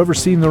Have You Ever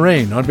Seen the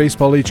Rain on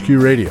Baseball HQ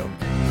Radio.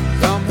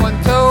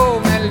 Someone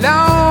told me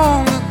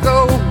long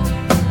ago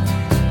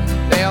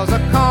there's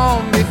a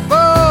calm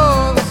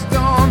before the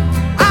storm.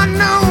 I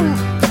know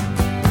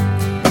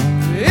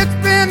it's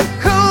been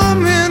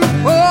coming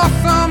for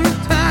some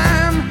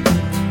time.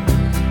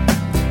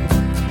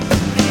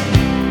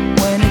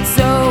 When it's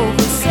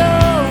over,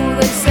 so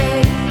they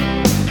say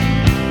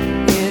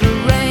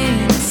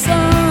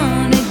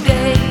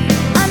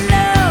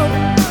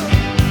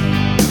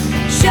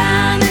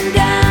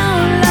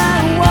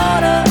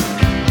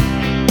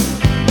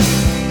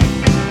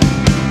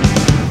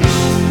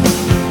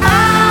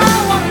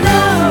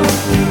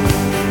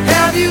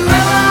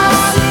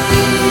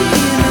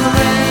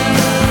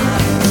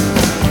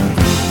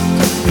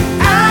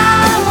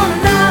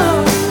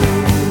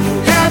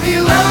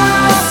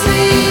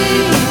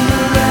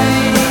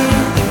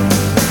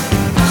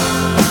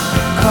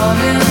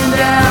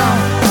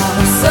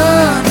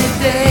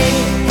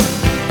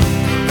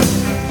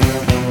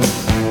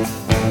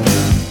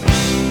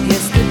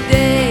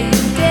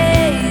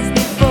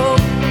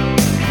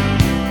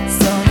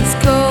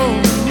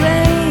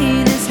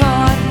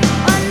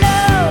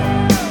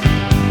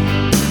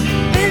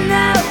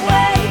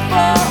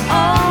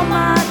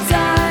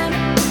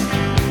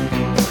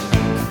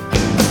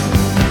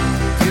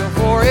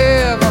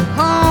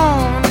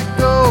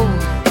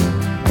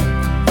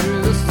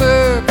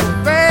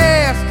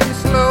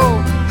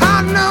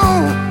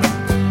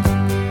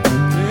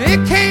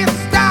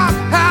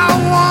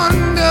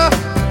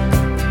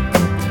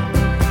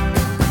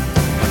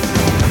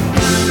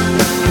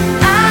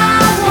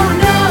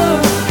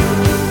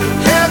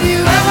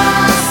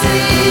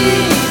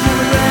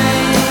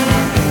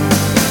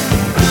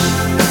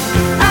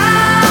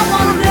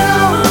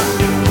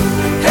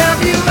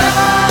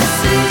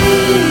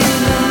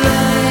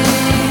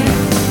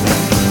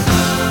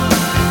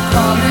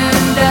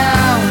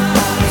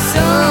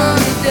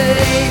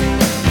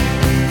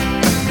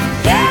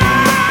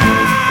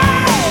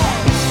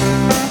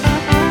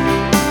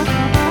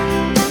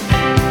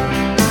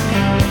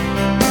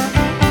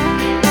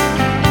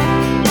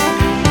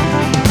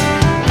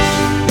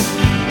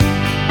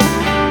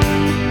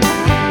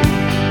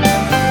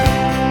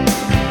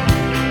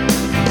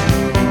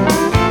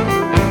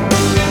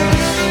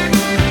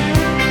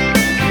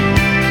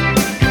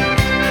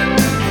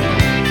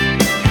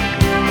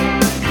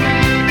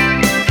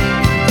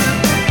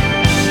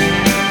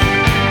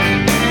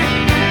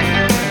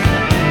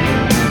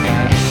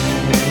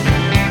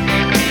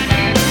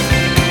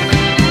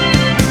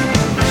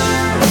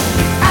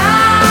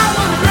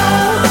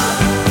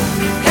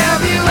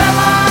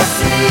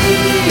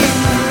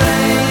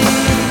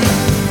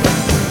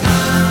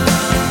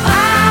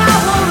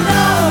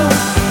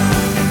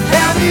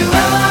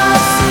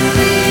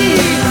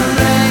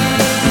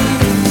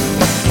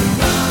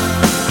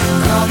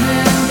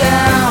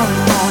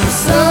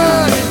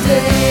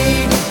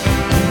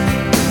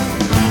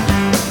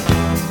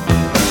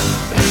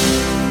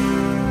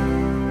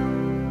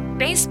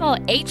Baseball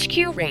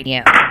HQ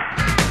Radio.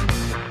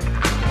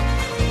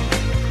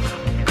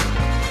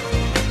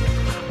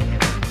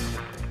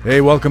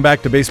 Hey, welcome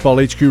back to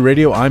Baseball HQ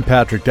Radio. I'm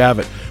Patrick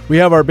Davitt. We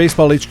have our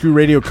Baseball HQ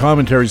Radio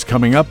commentaries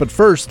coming up, but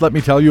first, let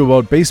me tell you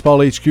about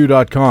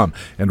BaseballHQ.com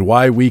and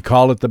why we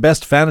call it the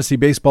best fantasy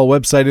baseball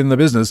website in the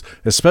business,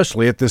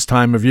 especially at this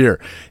time of year.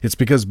 It's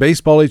because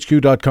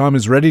BaseballHQ.com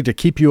is ready to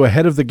keep you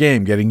ahead of the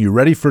game, getting you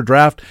ready for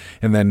draft,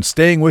 and then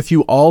staying with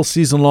you all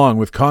season long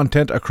with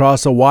content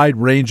across a wide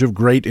range of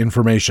great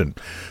information.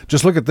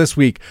 Just look at this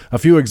week. A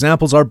few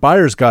examples. Our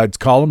Buyer's Guides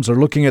columns are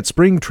looking at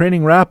spring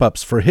training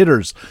wrap-ups for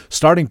hitters,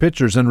 starting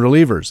pitchers, and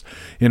relievers.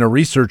 In a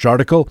research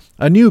article,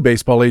 a new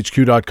BaseballHQ.com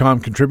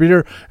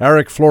contributor,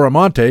 Eric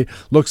Floramonte,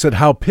 looks at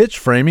how pitch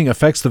framing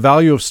affects the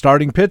value of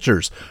starting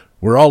pitchers.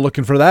 We're all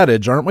looking for that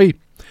edge, aren't we?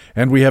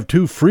 And we have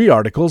 2 free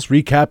articles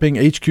recapping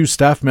HQ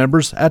staff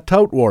members at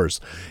Tout Wars.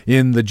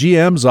 In the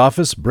GM's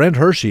office, Brent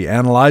Hershey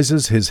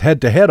analyzes his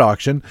head-to-head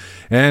auction,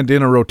 and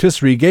in a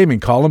rotisserie gaming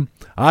column,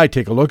 I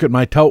take a look at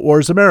my Tout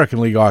Wars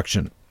American League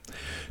auction.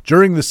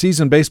 During the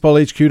season,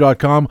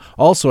 BaseballHQ.com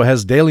also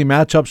has daily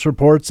matchups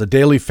reports, a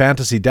daily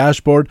fantasy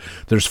dashboard.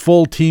 There's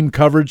full team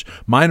coverage,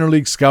 minor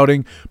league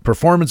scouting,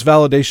 performance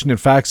validation in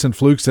facts and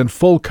flukes, and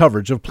full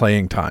coverage of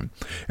playing time.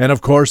 And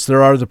of course,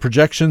 there are the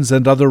projections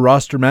and other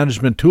roster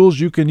management tools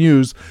you can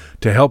use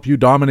to help you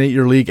dominate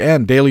your league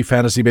and daily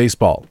fantasy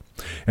baseball.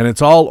 And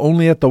it's all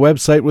only at the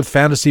website with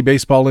fantasy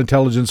baseball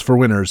intelligence for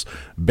winners,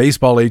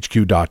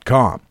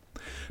 BaseballHQ.com.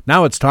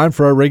 Now it's time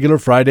for our regular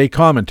Friday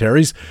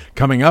commentaries.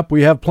 Coming up,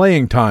 we have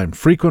Playing Time,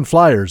 Frequent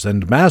Flyers,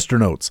 and Master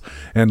Notes.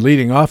 And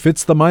leading off,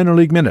 it's the Minor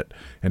League Minute.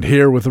 And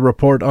here with a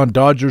report on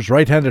Dodgers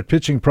right-handed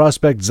pitching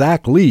prospect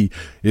Zach Lee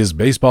is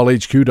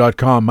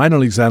BaseballHQ.com minor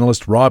leagues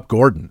analyst Rob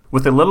Gordon.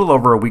 With a little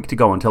over a week to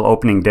go until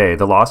opening day,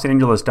 the Los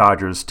Angeles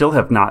Dodgers still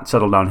have not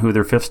settled on who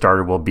their fifth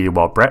starter will be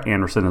while Brett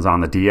Anderson is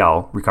on the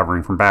DL,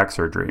 recovering from back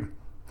surgery.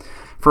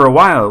 For a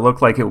while, it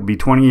looked like it would be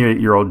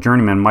 28-year-old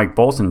journeyman Mike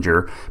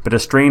Bolsinger, but a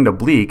strained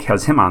oblique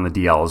has him on the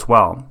DL as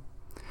well.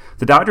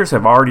 The Dodgers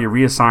have already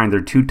reassigned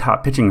their two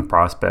top pitching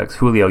prospects,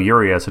 Julio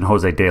Urias and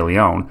Jose De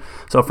Leon,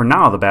 so for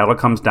now the battle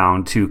comes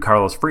down to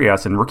Carlos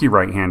Frias and rookie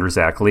right-hander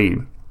Zach Lee.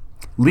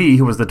 Lee,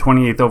 who was the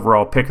 28th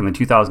overall pick in the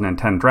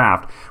 2010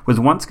 draft, was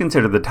once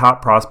considered the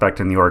top prospect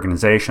in the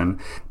organization,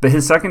 but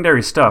his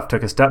secondary stuff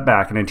took a step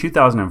back, and in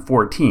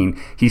 2014,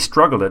 he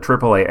struggled at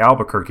AAA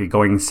Albuquerque,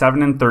 going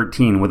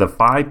 7-13 with a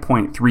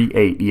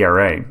 5.38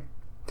 ERA.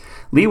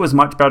 Lee was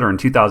much better in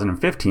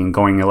 2015,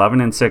 going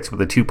 11-6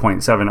 with a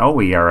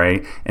 2.70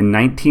 ERA and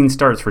 19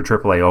 starts for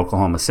AAA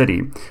Oklahoma City,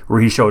 where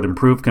he showed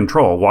improved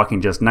control,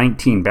 walking just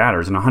 19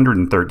 batters in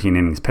 113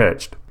 innings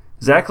pitched.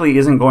 Zach Lee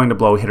isn't going to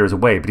blow hitters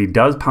away, but he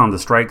does pound the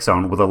strike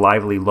zone with a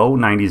lively low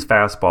 90s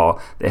fastball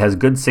that has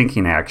good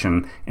sinking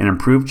action, an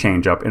improved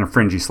changeup, and a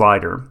fringy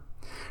slider.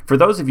 For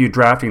those of you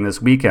drafting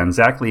this weekend,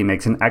 Zach Lee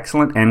makes an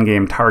excellent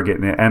endgame target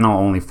in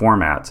NL-only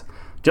formats.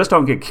 Just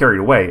don't get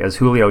carried away, as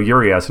Julio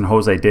Urias and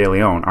Jose De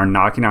Leon are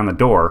knocking on the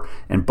door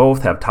and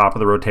both have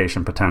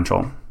top-of-the-rotation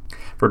potential.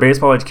 For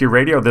Baseball HQ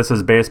Radio, this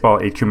is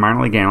Baseball HQ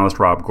minor league analyst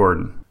Rob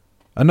Gordon.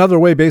 Another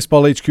way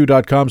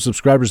BaseballHQ.com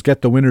subscribers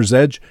get the winner's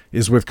edge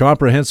is with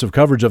comprehensive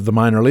coverage of the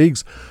minor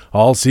leagues.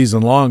 All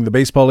season long, the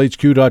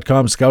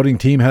BaseballHQ.com scouting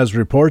team has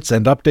reports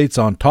and updates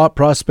on top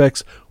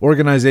prospects,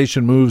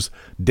 organization moves,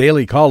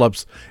 daily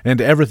call-ups,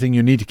 and everything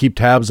you need to keep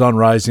tabs on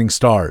rising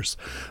stars.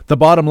 The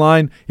bottom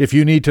line, if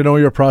you need to know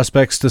your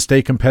prospects to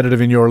stay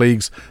competitive in your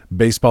leagues,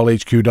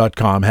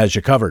 BaseballHQ.com has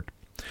you covered.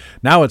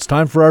 Now it's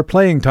time for our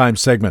Playing Time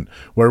segment,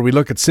 where we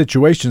look at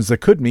situations that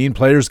could mean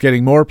players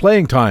getting more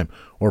playing time,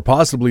 or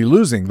possibly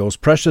losing those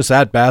precious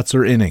at-bats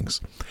or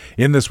innings.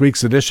 In this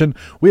week's edition,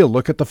 we'll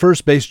look at the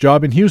first base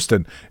job in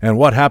Houston and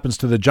what happens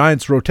to the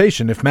Giants'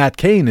 rotation if Matt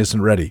Cain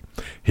isn't ready.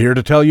 Here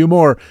to tell you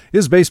more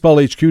is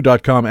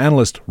BaseballHQ.com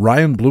analyst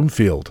Ryan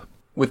Bloomfield.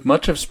 With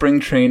much of spring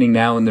training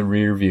now in the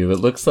rear view, it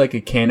looks like a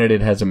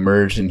candidate has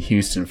emerged in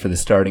Houston for the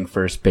starting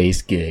first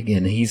base gig,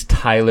 and he's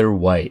Tyler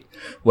White.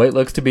 White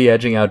looks to be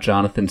edging out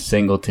Jonathan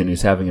Singleton,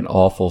 who's having an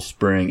awful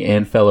spring,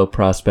 and fellow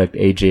prospect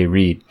A.J.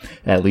 Reed,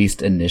 at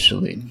least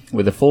initially.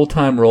 With a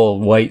full-time role,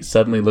 White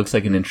suddenly looks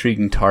like an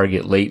intriguing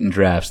target late in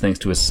drafts thanks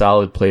to a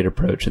solid plate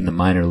approach in the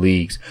minor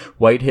leagues.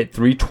 White hit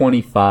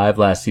 .325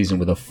 last season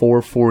with a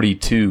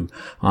 .442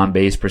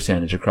 on-base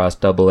percentage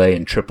across AA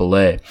and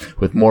AAA,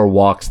 with more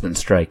walks than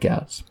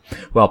strikeouts.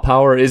 While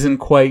power isn't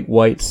quite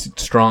White's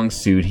strong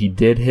suit, he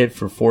did hit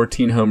for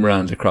 14 home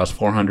runs across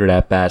 400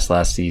 at-bats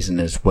last season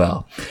as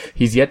well.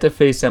 He's yet to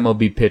face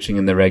MLB pitching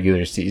in the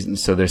regular season,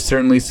 so there's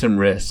certainly some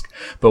risk,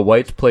 but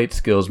White's plate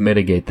skills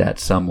mitigate that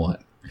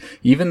somewhat.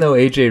 Even though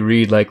A.J.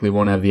 Reed likely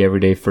won't have the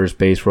everyday first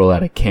base role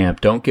out of camp,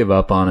 don't give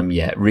up on him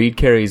yet. Reed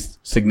carries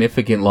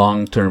significant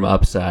long-term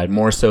upside,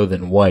 more so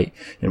than White,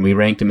 and we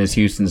ranked him as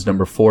Houston's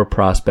number 4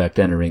 prospect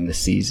entering the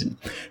season.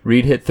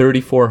 Reed hit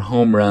 34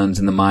 home runs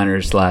in the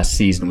minors last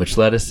season, which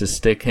led us to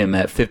stick him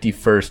at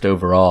 51st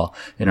overall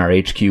in our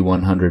HQ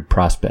 100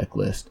 prospect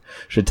list.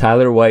 Should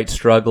Tyler White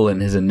struggle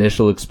in his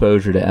initial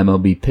exposure to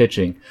MLB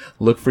pitching,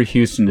 look for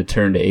Houston to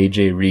turn to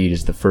A.J. Reed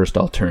as the first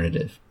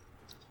alternative.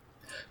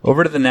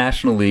 Over to the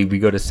National League, we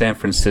go to San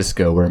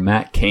Francisco, where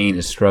Matt Cain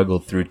has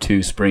struggled through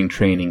 2 spring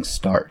training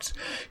starts.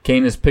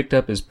 Cain has picked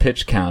up his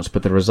pitch counts,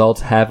 but the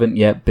results haven't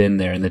yet been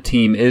there, and the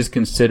team is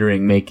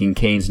considering making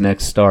Cain's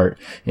next start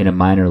in a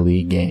minor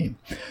league game.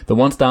 The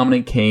once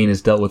dominant Cain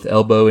has dealt with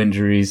elbow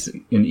injuries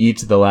in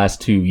each of the last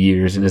 2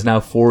 years, and is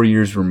now 4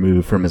 years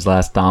removed from his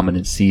last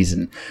dominant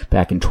season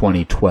back in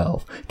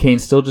 2012.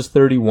 Cain's still just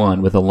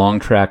 31 with a long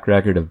track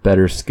record of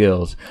better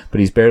skills,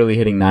 but he's barely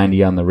hitting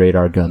 90 on the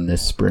radar gun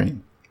this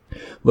spring.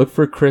 Look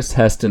for Chris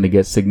Heston to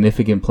get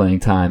significant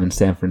playing time in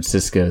San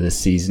Francisco this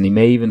season. He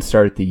may even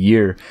start the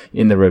year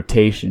in the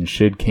rotation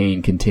should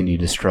Cain continue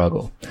to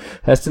struggle.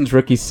 Heston's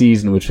rookie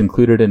season, which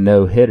included a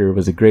no-hitter,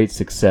 was a great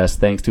success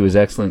thanks to his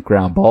excellent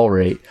ground ball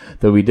rate,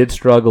 though he did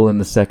struggle in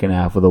the second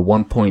half with a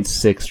 1.6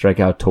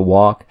 strikeout to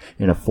walk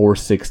and a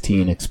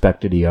 4.16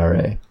 expected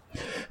ERA.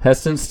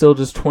 Heston's still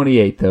just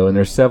 28, though, and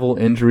there's several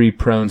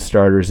injury-prone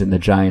starters in the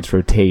Giants'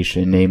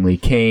 rotation, namely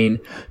Kane,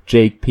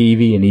 Jake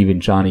Peavy, and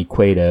even Johnny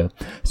Cueto.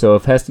 So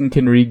if Heston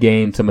can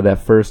regain some of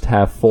that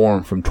first-half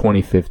form from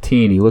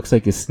 2015, he looks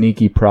like a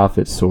sneaky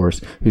profit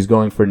source who's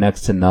going for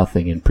next to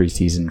nothing in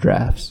preseason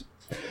drafts.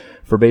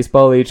 For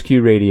Baseball HQ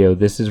Radio,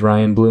 this is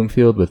Ryan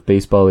Bloomfield with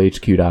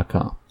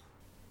BaseballHQ.com.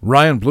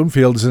 Ryan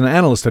Bloomfield is an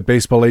analyst at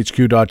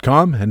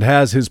BaseballHQ.com and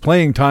has his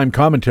playing time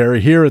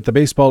commentary here at the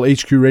Baseball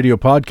HQ Radio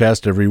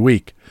podcast every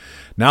week.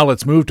 Now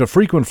let's move to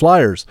Frequent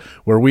Flyers,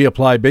 where we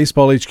apply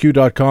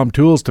BaseballHQ.com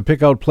tools to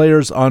pick out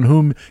players on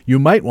whom you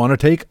might want to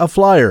take a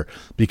flyer,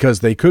 because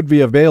they could be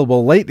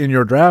available late in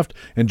your draft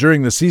and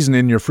during the season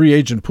in your free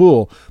agent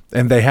pool,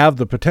 and they have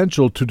the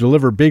potential to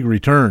deliver big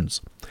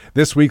returns.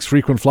 This week's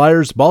Frequent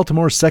Flyers,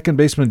 Baltimore's second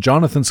baseman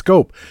Jonathan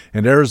Schoop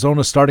and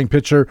Arizona starting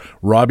pitcher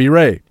Robbie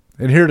Ray.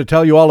 And here to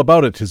tell you all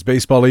about it is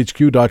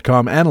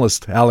BaseballHQ.com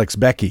analyst Alex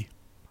Becky.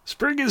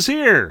 Spring is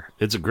here.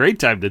 It's a great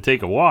time to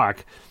take a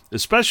walk,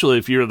 especially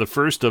if you're the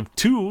first of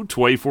two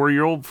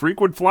 24-year-old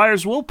frequent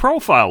flyers we'll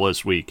profile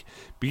this week,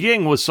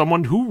 beginning with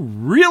someone who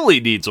really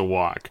needs a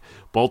walk,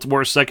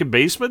 Baltimore's second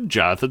baseman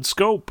Jonathan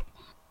Schoop.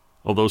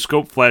 Although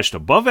Schoop flashed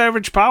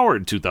above-average power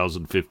in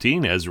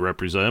 2015, as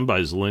represented by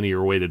his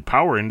linear-weighted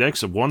power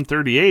index of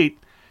 138,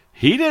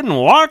 he didn't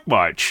walk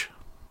much.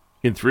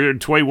 In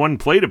 321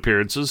 plate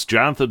appearances,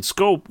 Jonathan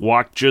Schoop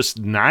walked just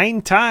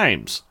 9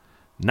 times.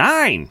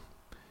 9!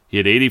 He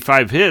had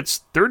 85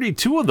 hits,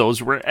 32 of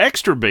those were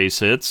extra base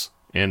hits,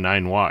 and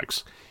 9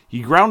 walks.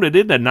 He grounded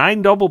into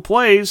 9 double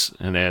plays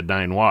and had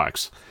 9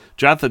 walks.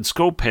 Jonathan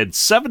Schoop had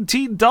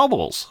 17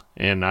 doubles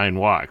and 9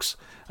 walks.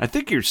 I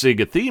think you're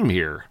seeing a theme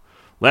here.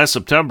 Last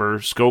September,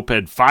 Schoop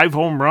had 5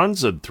 home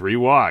runs and 3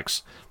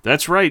 walks.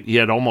 That's right, he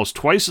had almost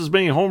twice as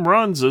many home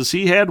runs as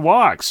he had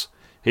walks.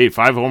 Hey,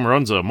 5 home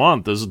runs a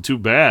month isn't too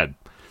bad.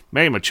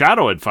 Manny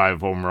Machado had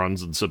 5 home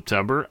runs in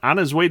September, on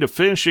his way to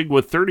finishing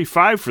with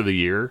 35 for the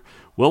year,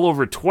 well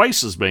over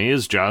twice as many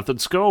as Jonathan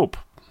Schoop.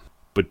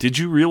 But did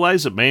you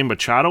realize that Manny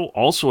Machado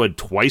also had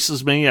twice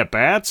as many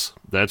at-bats?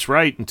 That's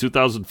right, in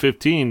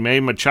 2015, Manny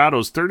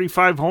Machado's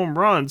 35 home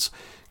runs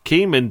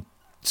came in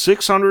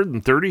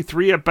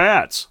 633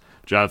 at-bats.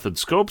 Jonathan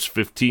Schoop's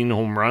 15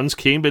 home runs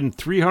came in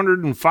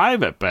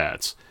 305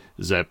 at-bats.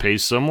 Is that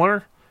pace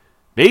similar?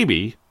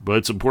 Maybe, but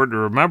it's important to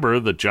remember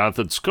that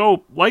Jonathan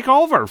Schoop, like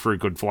all of our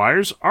frequent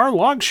flyers, are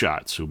long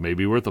shots who may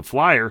be worth a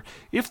flyer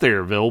if they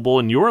are available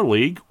in your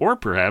league or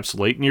perhaps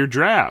late in your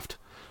draft.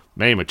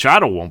 Manny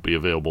Machado won't be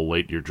available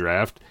late in your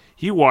draft.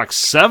 He walked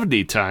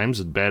 70 times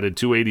and batted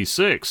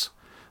 .286.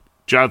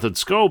 Jonathan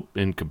Schoop,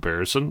 in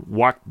comparison,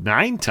 walked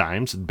 9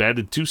 times and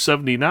batted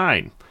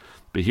 .279.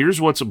 But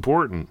here's what's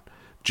important.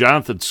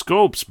 Jonathan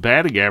Schoop's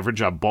batting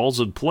average on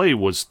balls in play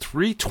was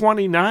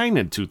 .329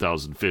 in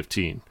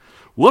 2015.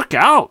 Look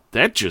out!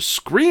 That just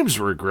screams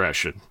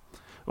regression.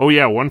 Oh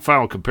yeah, one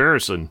final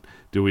comparison.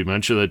 Did we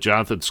mention that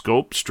Jonathan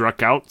Schoop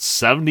struck out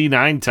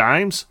 79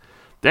 times?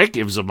 That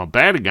gives him a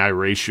batting eye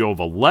ratio of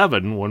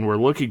 11 when we're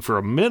looking for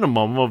a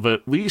minimum of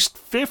at least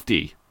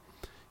 50.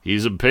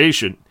 He's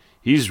impatient,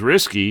 he's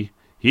risky,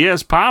 he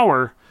has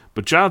power,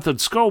 but Jonathan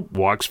Schoop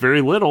walks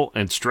very little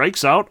and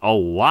strikes out a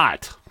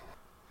lot.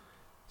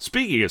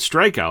 Speaking of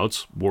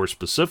strikeouts, more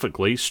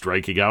specifically,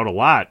 striking out a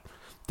lot,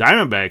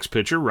 Diamondbacks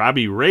pitcher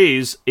Robbie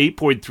Ray's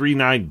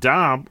 8.39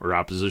 DOM, or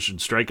opposition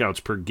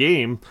strikeouts per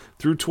game,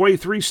 through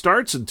 23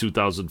 starts in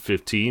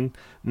 2015,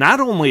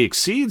 not only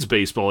exceeds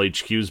Baseball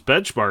HQ's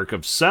benchmark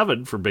of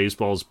 7 for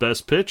baseball's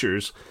best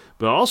pitchers,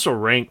 but also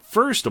ranked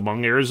first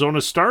among Arizona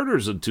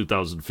starters in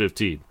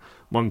 2015,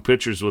 among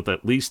pitchers with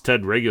at least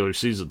 10 regular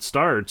season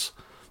starts.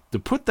 To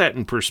put that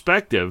in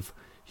perspective,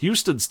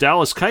 Houston's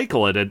Dallas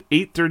Keuchel had an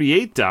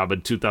 838 DOM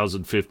in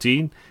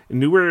 2015, and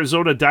New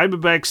Arizona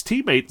Diamondbacks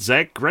teammate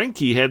Zach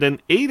Greinke had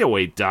an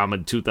 808 DOM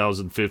in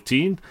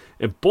 2015,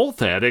 and both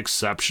had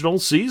exceptional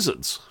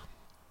seasons.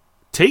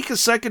 Take a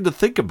second to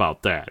think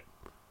about that.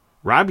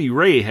 Robbie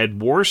Ray had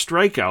more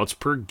strikeouts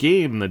per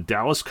game than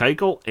Dallas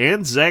Keuchel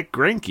and Zach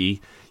Greinke,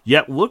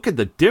 yet look at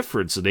the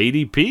difference in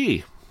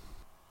ADP.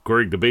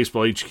 According to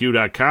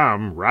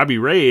BaseballHQ.com, Robbie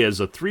Ray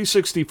has a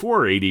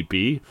 364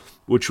 ADP,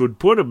 which would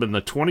put him in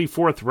the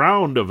 24th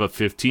round of a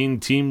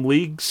 15-team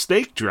league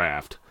stake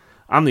draft.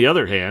 On the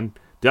other hand,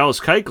 Dallas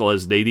Keuchel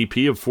has an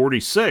ADP of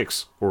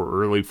 46,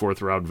 or early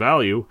 4th-round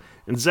value,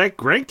 and Zach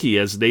Greinke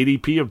has an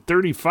ADP of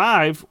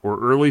 35, or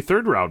early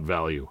 3rd-round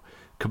value.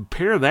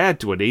 Compare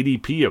that to an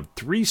ADP of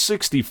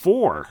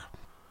 364.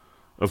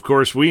 Of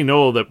course, we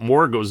know that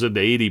more goes into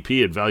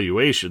ADP and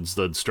valuations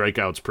than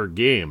strikeouts per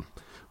game.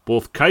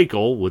 Both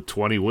Keuchel, with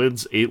 20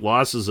 wins, 8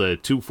 losses, and a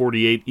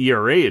 2.48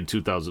 ERA in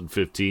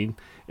 2015,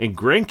 and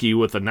Greinke,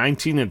 with a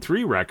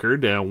 19-3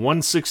 record and a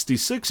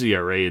 1.66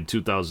 ERA in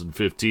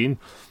 2015,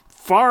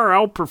 far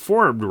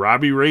outperformed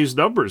Robbie Ray's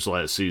numbers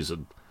last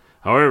season.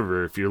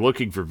 However, if you're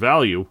looking for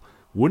value,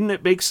 wouldn't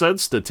it make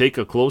sense to take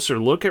a closer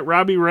look at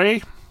Robbie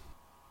Ray?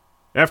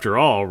 After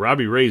all,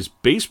 Robbie Ray's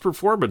base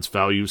performance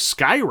value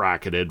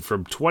skyrocketed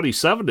from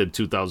 27 in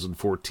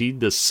 2014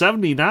 to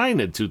 79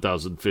 in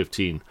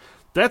 2015.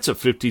 That's a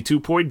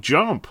 52-point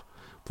jump.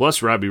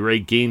 Plus, Robbie Ray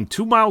gained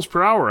 2 miles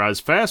per hour on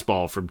his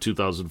fastball from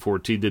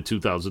 2014 to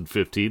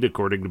 2015,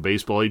 according to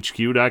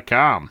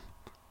BaseballHQ.com.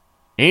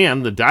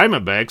 And the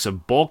Diamondbacks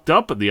have bulked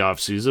up in the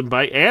offseason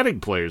by adding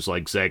players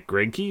like Zach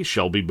Greinke,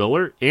 Shelby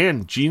Miller,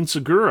 and Gene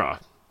Segura.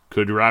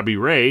 Could Robbie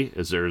Ray,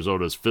 as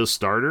Arizona's 5th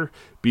starter,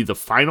 be the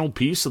final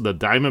piece of the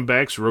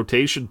Diamondbacks'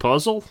 rotation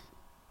puzzle?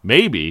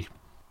 Maybe.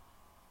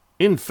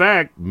 In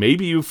fact,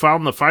 maybe you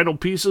found the final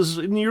pieces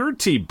in your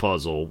team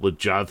puzzle with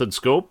Jonathan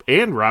Scope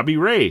and Robbie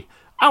Ray,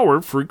 our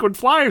frequent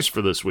flyers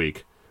for this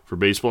week. For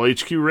Baseball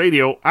HQ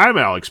Radio, I'm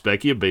Alex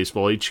Becky of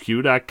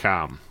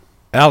BaseballHQ.com.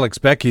 Alex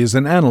Becky is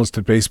an analyst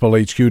at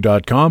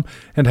BaseballHQ.com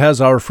and has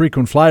our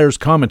frequent flyers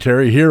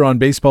commentary here on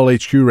Baseball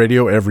HQ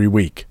Radio every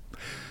week.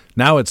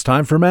 Now it's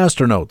time for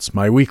Master Notes,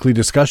 my weekly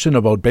discussion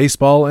about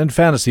baseball and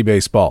fantasy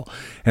baseball.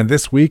 And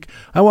this week,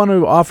 I want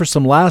to offer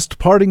some last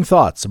parting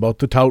thoughts about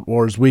the Tout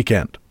Wars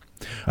weekend.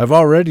 I've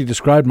already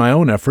described my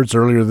own efforts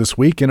earlier this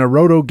week in a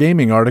Roto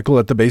Gaming article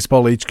at the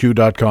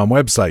BaseballHQ.com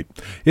website.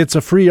 It's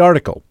a free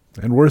article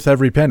and worth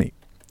every penny.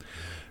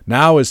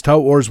 Now, as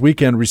Tout Wars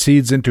weekend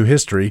recedes into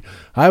history,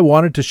 I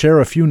wanted to share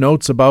a few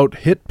notes about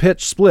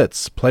hit-pitch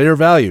splits, player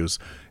values,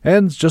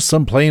 and just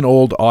some plain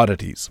old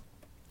oddities.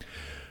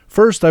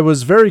 First, I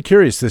was very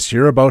curious this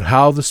year about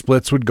how the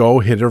splits would go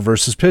hitter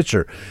versus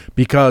pitcher,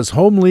 because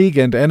home league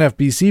and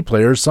NFBC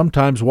players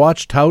sometimes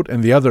watch Tout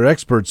and the other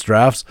experts'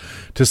 drafts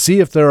to see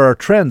if there are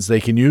trends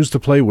they can use to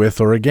play with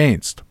or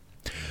against.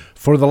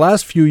 For the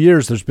last few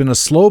years, there's been a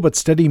slow but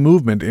steady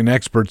movement in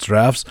experts'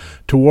 drafts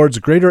towards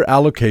greater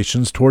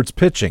allocations towards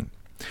pitching.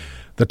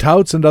 The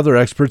touts and other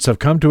experts have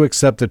come to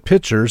accept that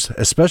pitchers,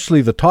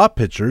 especially the top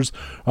pitchers,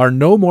 are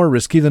no more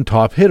risky than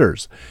top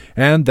hitters,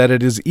 and that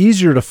it is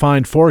easier to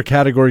find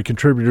 4-category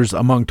contributors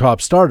among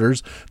top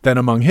starters than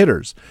among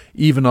hitters,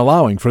 even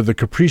allowing for the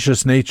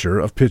capricious nature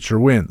of pitcher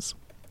wins.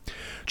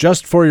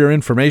 Just for your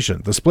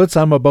information, the splits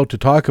I'm about to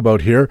talk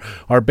about here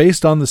are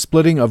based on the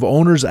splitting of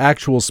owners'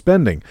 actual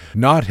spending,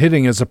 not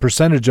hitting as a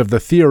percentage of the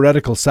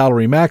theoretical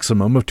salary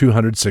maximum of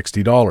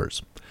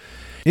 $260.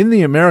 In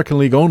the American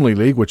League Only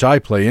League, which I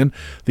play in,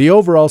 the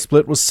overall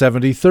split was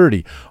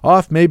 70-30,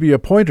 off maybe a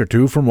point or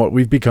two from what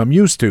we've become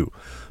used to.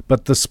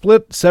 But the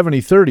split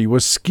 70-30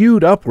 was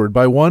skewed upward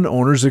by one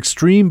owner's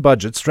extreme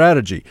budget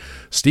strategy.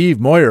 Steve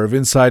Moyer of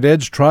Inside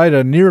Edge tried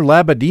a near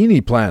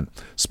Labadini plan,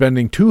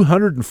 spending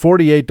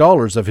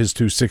 $248 of his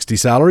 $260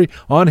 salary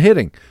on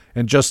hitting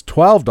and just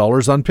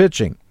 $12 on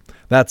pitching.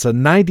 That's a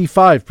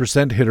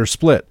 95% hitter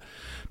split.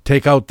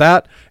 Take out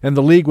that, and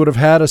the league would have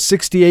had a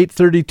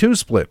 68-32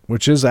 split,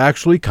 which is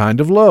actually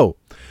kind of low.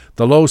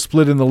 The low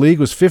split in the league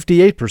was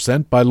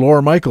 58% by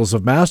Lore Michaels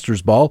of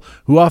Masters Ball,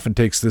 who often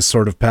takes this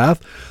sort of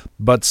path,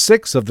 but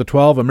 6 of the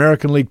 12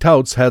 American League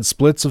touts had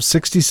splits of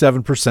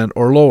 67%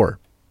 or lower.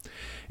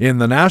 In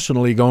the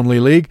National League Only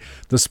League,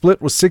 the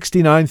split was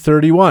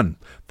 69-31,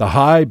 the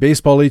high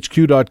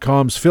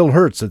BaseballHQ.com's Phil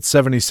Hertz at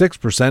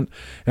 76%,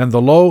 and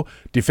the low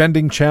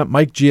defending champ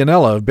Mike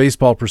Gianella of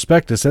Baseball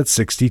Prospectus at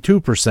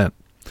 62%.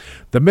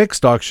 The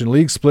mixed auction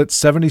league split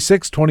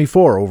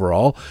 76-24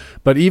 overall,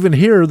 but even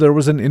here there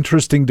was an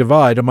interesting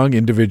divide among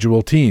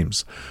individual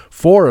teams.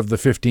 4 of the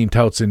 15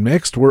 touts in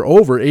mixed were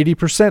over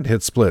 80%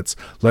 hit splits,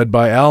 led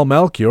by Al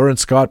Melchior and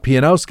Scott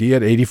Pianowski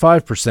at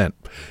 85%.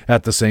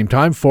 At the same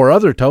time, 4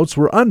 other touts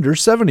were under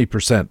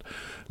 70%,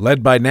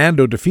 led by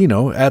Nando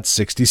DeFino at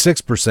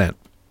 66%.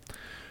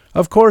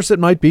 Of course, it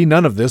might be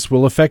none of this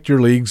will affect your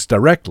leagues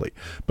directly,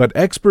 but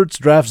experts'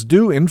 drafts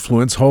do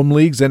influence home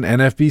leagues and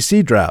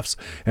NFBC drafts,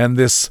 and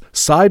this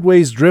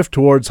sideways drift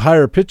towards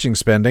higher pitching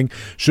spending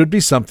should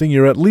be something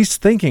you're at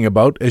least thinking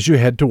about as you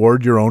head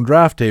toward your own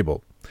draft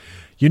table.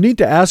 You need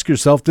to ask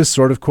yourself this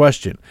sort of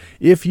question.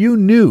 If you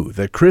knew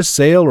that Chris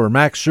Sale or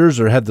Max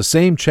Scherzer had the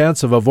same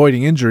chance of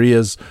avoiding injury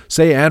as,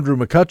 say, Andrew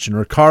McCutchen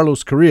or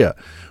Carlos Correa,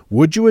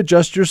 would you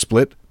adjust your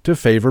split to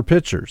favor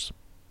pitchers?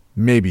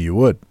 Maybe you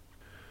would.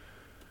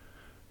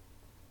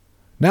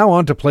 Now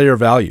on to player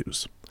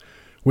values.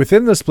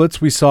 Within the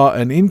splits, we saw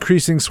an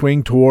increasing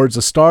swing towards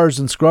a stars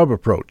and scrub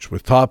approach,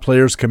 with top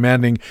players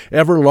commanding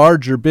ever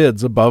larger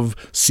bids above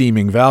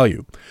seeming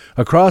value.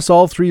 Across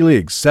all 3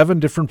 leagues,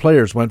 7 different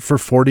players went for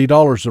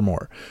 $40 or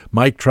more.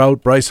 Mike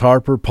Trout, Bryce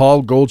Harper,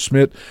 Paul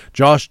Goldschmidt,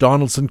 Josh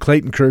Donaldson,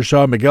 Clayton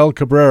Kershaw, Miguel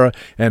Cabrera,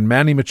 and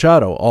Manny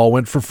Machado all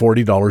went for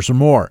 $40 or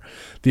more.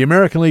 The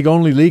American League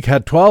Only League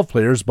had 12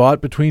 players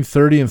bought between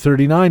 $30 and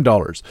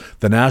 $39.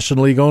 The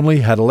National League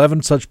Only had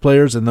 11 such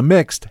players, and the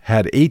mixed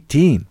had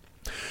 18.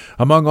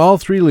 Among all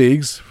 3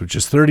 leagues, which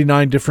is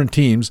 39 different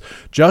teams,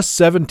 just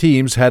 7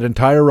 teams had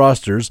entire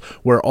rosters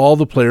where all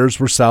the players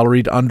were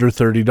salaried under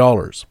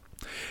 $30.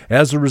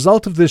 As a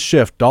result of this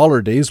shift,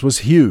 Dollar Days was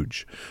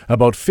huge.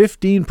 About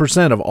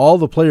 15% of all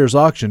the players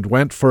auctioned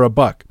went for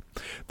 $1.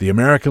 The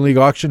American League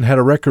auction had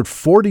a record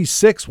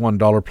 46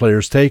 $1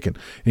 players taken,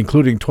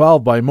 including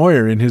 12 by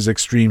Moyer in his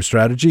extreme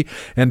strategy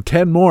and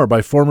 10 more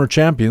by former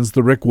champions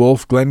the Rick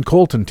Wolf-Glenn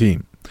Colton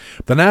team.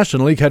 The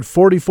National League had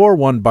 44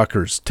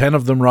 one-buckers, 10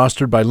 of them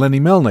rostered by Lenny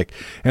Melnick,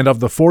 and of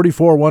the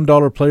 44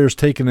 $1 players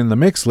taken in the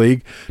mixed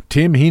league,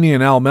 Tim Heaney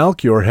and Al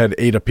Melchior had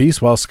 8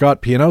 apiece, while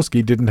Scott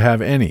Pianowski didn't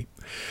have any.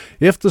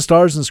 If the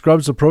Stars and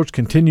Scrubs approach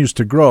continues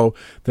to grow,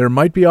 there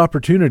might be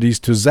opportunities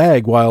to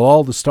zag while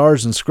all the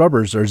Stars and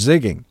Scrubbers are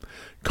zigging.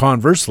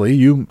 Conversely,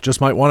 you just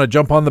might want to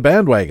jump on the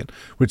bandwagon,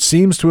 which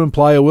seems to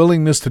imply a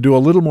willingness to do a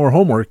little more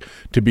homework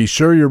to be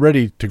sure you're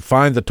ready to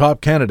find the top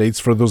candidates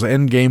for those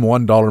endgame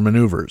 $1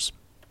 maneuvers.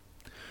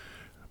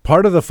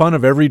 Part of the fun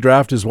of every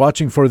draft is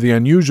watching for the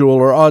unusual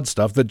or odd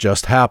stuff that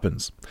just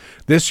happens.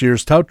 This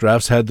year's tout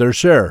drafts had their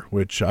share,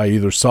 which I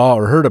either saw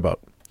or heard about.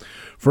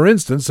 For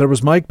instance, there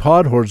was Mike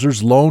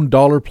Podhorzer's lone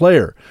dollar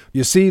player.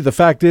 You see, the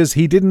fact is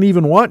he didn't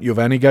even want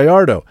Yovani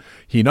Gallardo.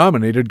 He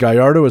nominated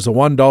Gallardo as a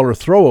 $1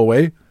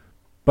 throwaway,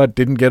 but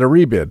didn't get a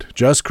rebid.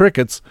 Just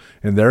crickets,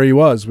 and there he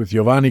was with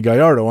Yovani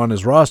Gallardo on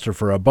his roster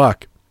for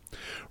 $1.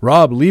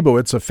 Rob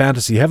Leibowitz of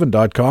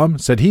FantasyHeaven.com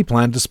said he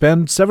planned to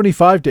spend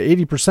 75 to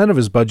 80% of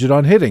his budget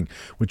on hitting,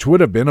 which would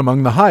have been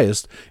among the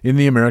highest in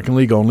the American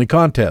League-only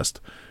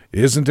contest.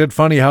 Isn't it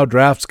funny how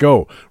drafts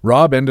go?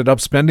 Rob ended up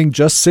spending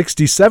just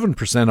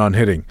 67% on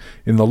hitting,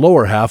 in the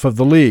lower half of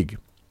the league.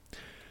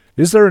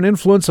 Is there an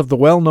influence of the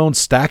well-known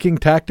stacking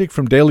tactic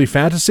from Daily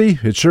Fantasy?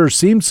 It sure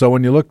seemed so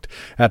when you looked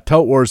at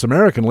Tout Wars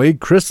American League.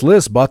 Chris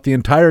Liss bought the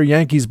entire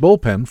Yankees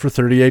bullpen for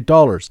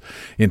 $38.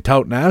 In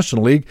Tout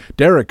National League,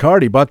 Derek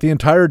Carty bought the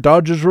entire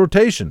Dodgers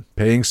rotation,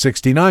 paying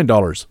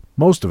 $69.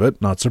 Most of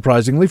it, not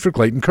surprisingly, for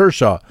Clayton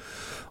Kershaw.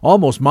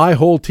 Almost my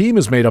whole team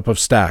is made up of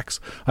stacks.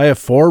 I have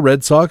 4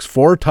 Red Sox,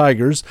 4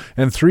 Tigers,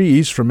 and 3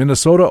 each from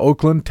Minnesota,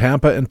 Oakland,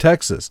 Tampa, and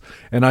Texas.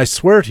 And I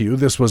swear to you,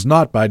 this was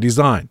not by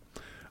design.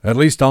 At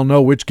least I'll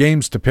know which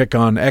games to pick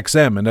on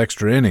XM and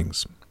extra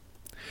innings.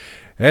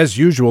 As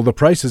usual, the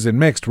prices in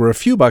mixed were a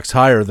few bucks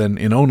higher than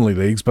in only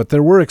leagues, but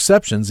there were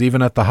exceptions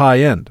even at the high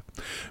end.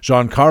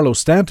 Giancarlo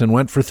Stanton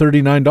went for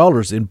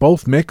 $39 in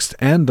both mixed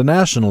and the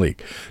National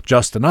League.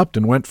 Justin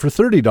Upton went for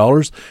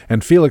 $30,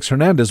 and Felix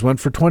Hernandez went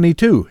for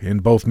 $22 in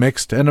both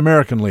mixed and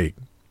American League.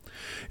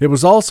 It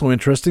was also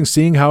interesting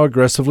seeing how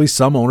aggressively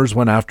some owners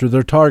went after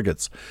their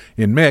targets.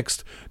 In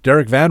mixed,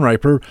 Derek Van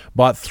Riper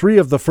bought 3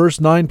 of the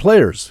first 9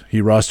 players. He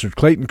rostered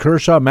Clayton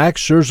Kershaw, Max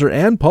Scherzer,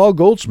 and Paul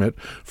Goldschmidt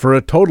for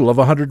a total of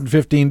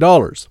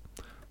 $115.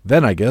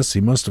 Then I guess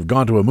he must have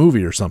gone to a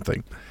movie or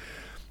something.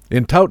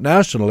 In Tout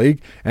National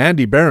League,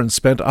 Andy Barron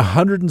spent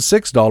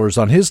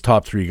 $106 on his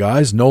top 3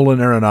 guys, Nolan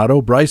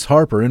Arenado, Bryce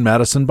Harper, and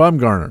Madison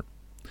Bumgarner.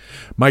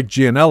 Mike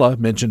Gianella,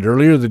 mentioned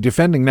earlier, the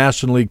defending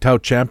National League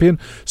Tout champion,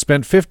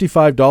 spent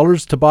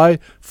 $55 to buy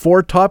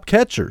 4 top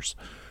catchers: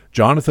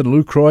 Jonathan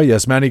Lucroy,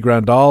 Yasmani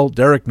Grandal,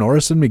 Derek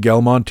Norris, and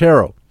Miguel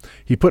Montero.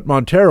 He put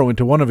Montero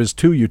into one of his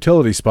 2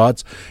 utility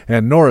spots,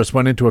 and Norris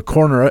went into a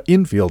corner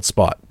infield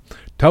spot.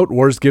 Tout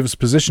Wars gives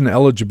position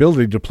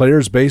eligibility to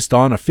players based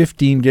on a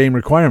 15-game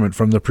requirement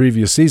from the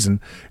previous season,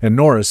 and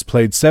Norris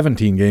played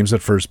 17 games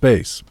at first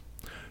base.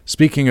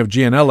 Speaking of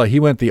Gianella, he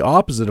went the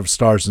opposite of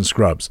Stars and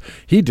Scrubs.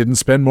 He didn't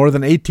spend more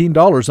than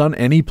 $18 on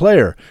any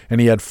player, and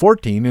he had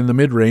 14 in the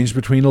mid-range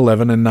between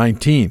 11 and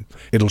 19.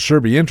 It'll sure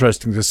be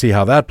interesting to see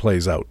how that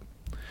plays out.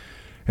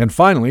 And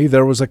finally,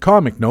 there was a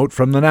comic note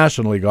from the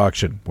National League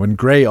auction. When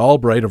Gray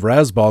Albright of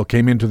Rasball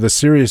came into the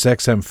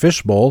SiriusXM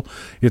Fishbowl,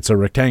 it's a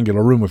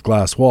rectangular room with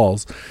glass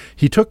walls,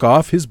 he took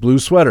off his blue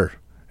sweater,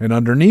 and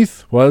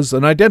underneath was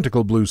an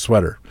identical blue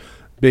sweater.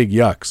 Big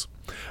yucks.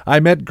 I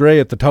met Gray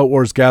at the Tout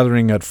Wars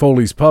gathering at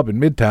Foley's Pub in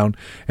Midtown,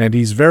 and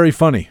he's very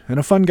funny and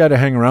a fun guy to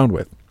hang around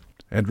with.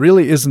 And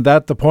really, isn't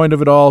that the point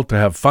of it all, to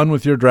have fun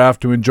with your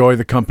draft, to enjoy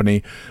the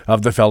company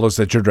of the fellows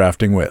that you're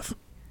drafting with?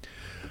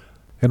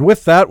 And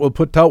with that, we'll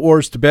put Tout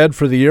Wars to bed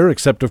for the year,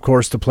 except, of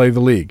course, to play the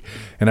league.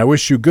 And I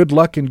wish you good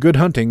luck and good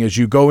hunting as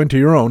you go into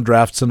your own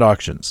drafts and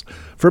auctions.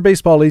 For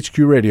Baseball HQ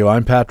Radio,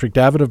 I'm Patrick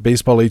Davitt of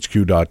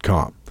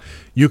BaseballHQ.com.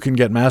 You can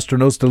get Master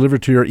Notes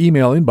delivered to your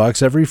email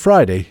inbox every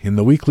Friday in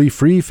the weekly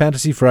free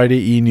Fantasy Friday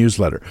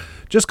e-newsletter.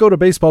 Just go to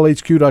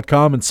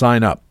BaseballHQ.com and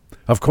sign up.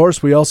 Of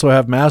course, we also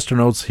have Master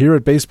Notes here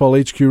at Baseball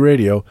HQ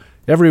Radio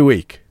every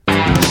week.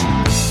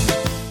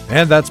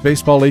 And that's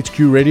Baseball HQ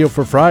Radio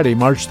for Friday,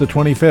 March the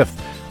 25th.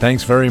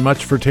 Thanks very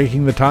much for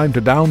taking the time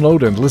to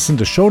download and listen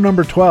to show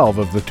number 12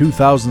 of the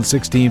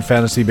 2016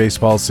 fantasy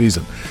baseball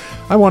season.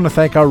 I want to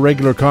thank our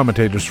regular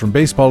commentators from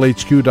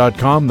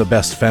BaseballHQ.com, the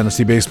best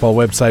fantasy baseball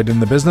website in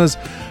the business.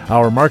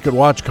 Our Market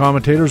Watch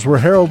commentators were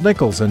Harold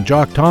Nichols and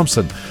Jock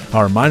Thompson.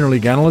 Our minor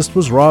league analyst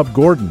was Rob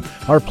Gordon.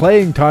 Our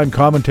playing time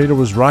commentator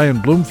was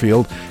Ryan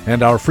Bloomfield.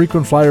 And our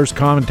Frequent Flyers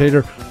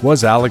commentator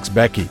was Alex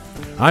Becky.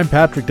 I'm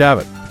Patrick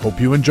Davitt. Hope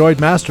you enjoyed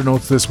Master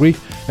Notes this week.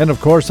 And of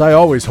course, I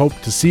always hope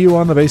to see you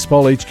on the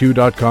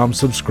BaseballHQ.com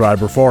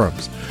subscriber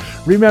forums.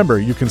 Remember,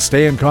 you can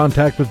stay in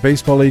contact with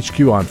Baseball HQ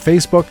on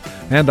Facebook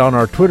and on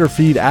our Twitter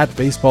feed at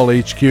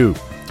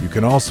BaseballHQ. You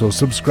can also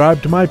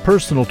subscribe to my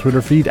personal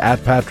Twitter feed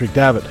at Patrick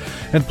Davitt.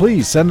 And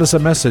please send us a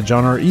message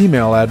on our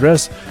email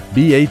address,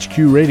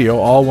 bhqradio,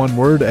 all one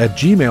word,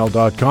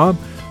 @gmail.com,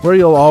 where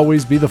you'll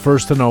always be the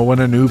first to know when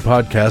a new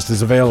podcast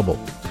is available.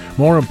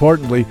 More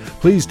importantly,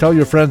 please tell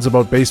your friends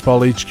about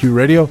Baseball HQ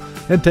Radio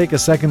and take a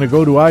second to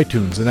go to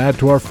iTunes and add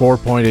to our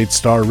 4.8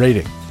 star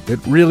rating. It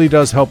really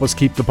does help us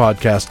keep the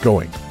podcast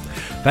going.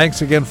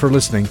 Thanks again for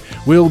listening.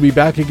 We'll be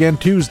back again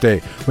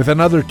Tuesday with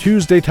another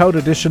Tuesday Tout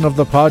edition of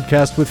the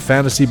podcast with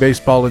fantasy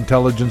baseball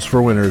intelligence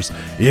for winners.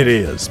 It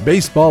is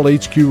Baseball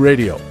HQ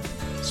Radio.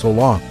 So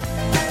long.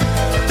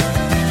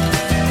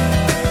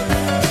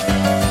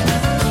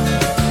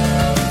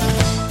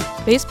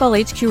 Baseball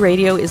HQ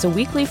Radio is a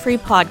weekly free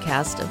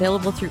podcast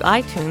available through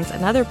iTunes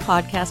and other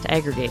podcast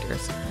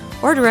aggregators,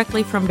 or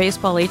directly from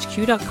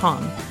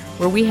BaseballHQ.com,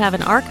 where we have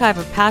an archive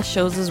of past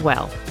shows as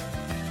well.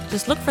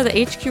 Just look for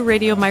the HQ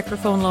Radio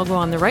microphone logo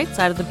on the right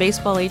side of the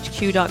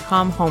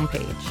BaseballHQ.com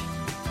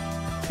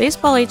homepage.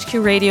 Baseball HQ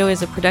Radio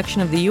is a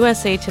production of the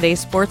USA Today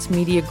Sports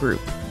Media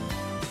Group.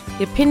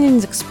 The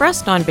opinions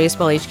expressed on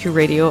Baseball HQ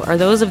Radio are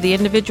those of the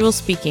individual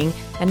speaking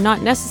and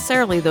not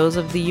necessarily those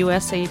of the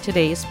USA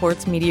Today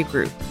Sports Media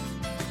Group.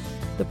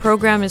 The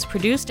program is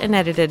produced and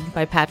edited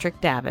by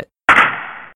Patrick Davitt.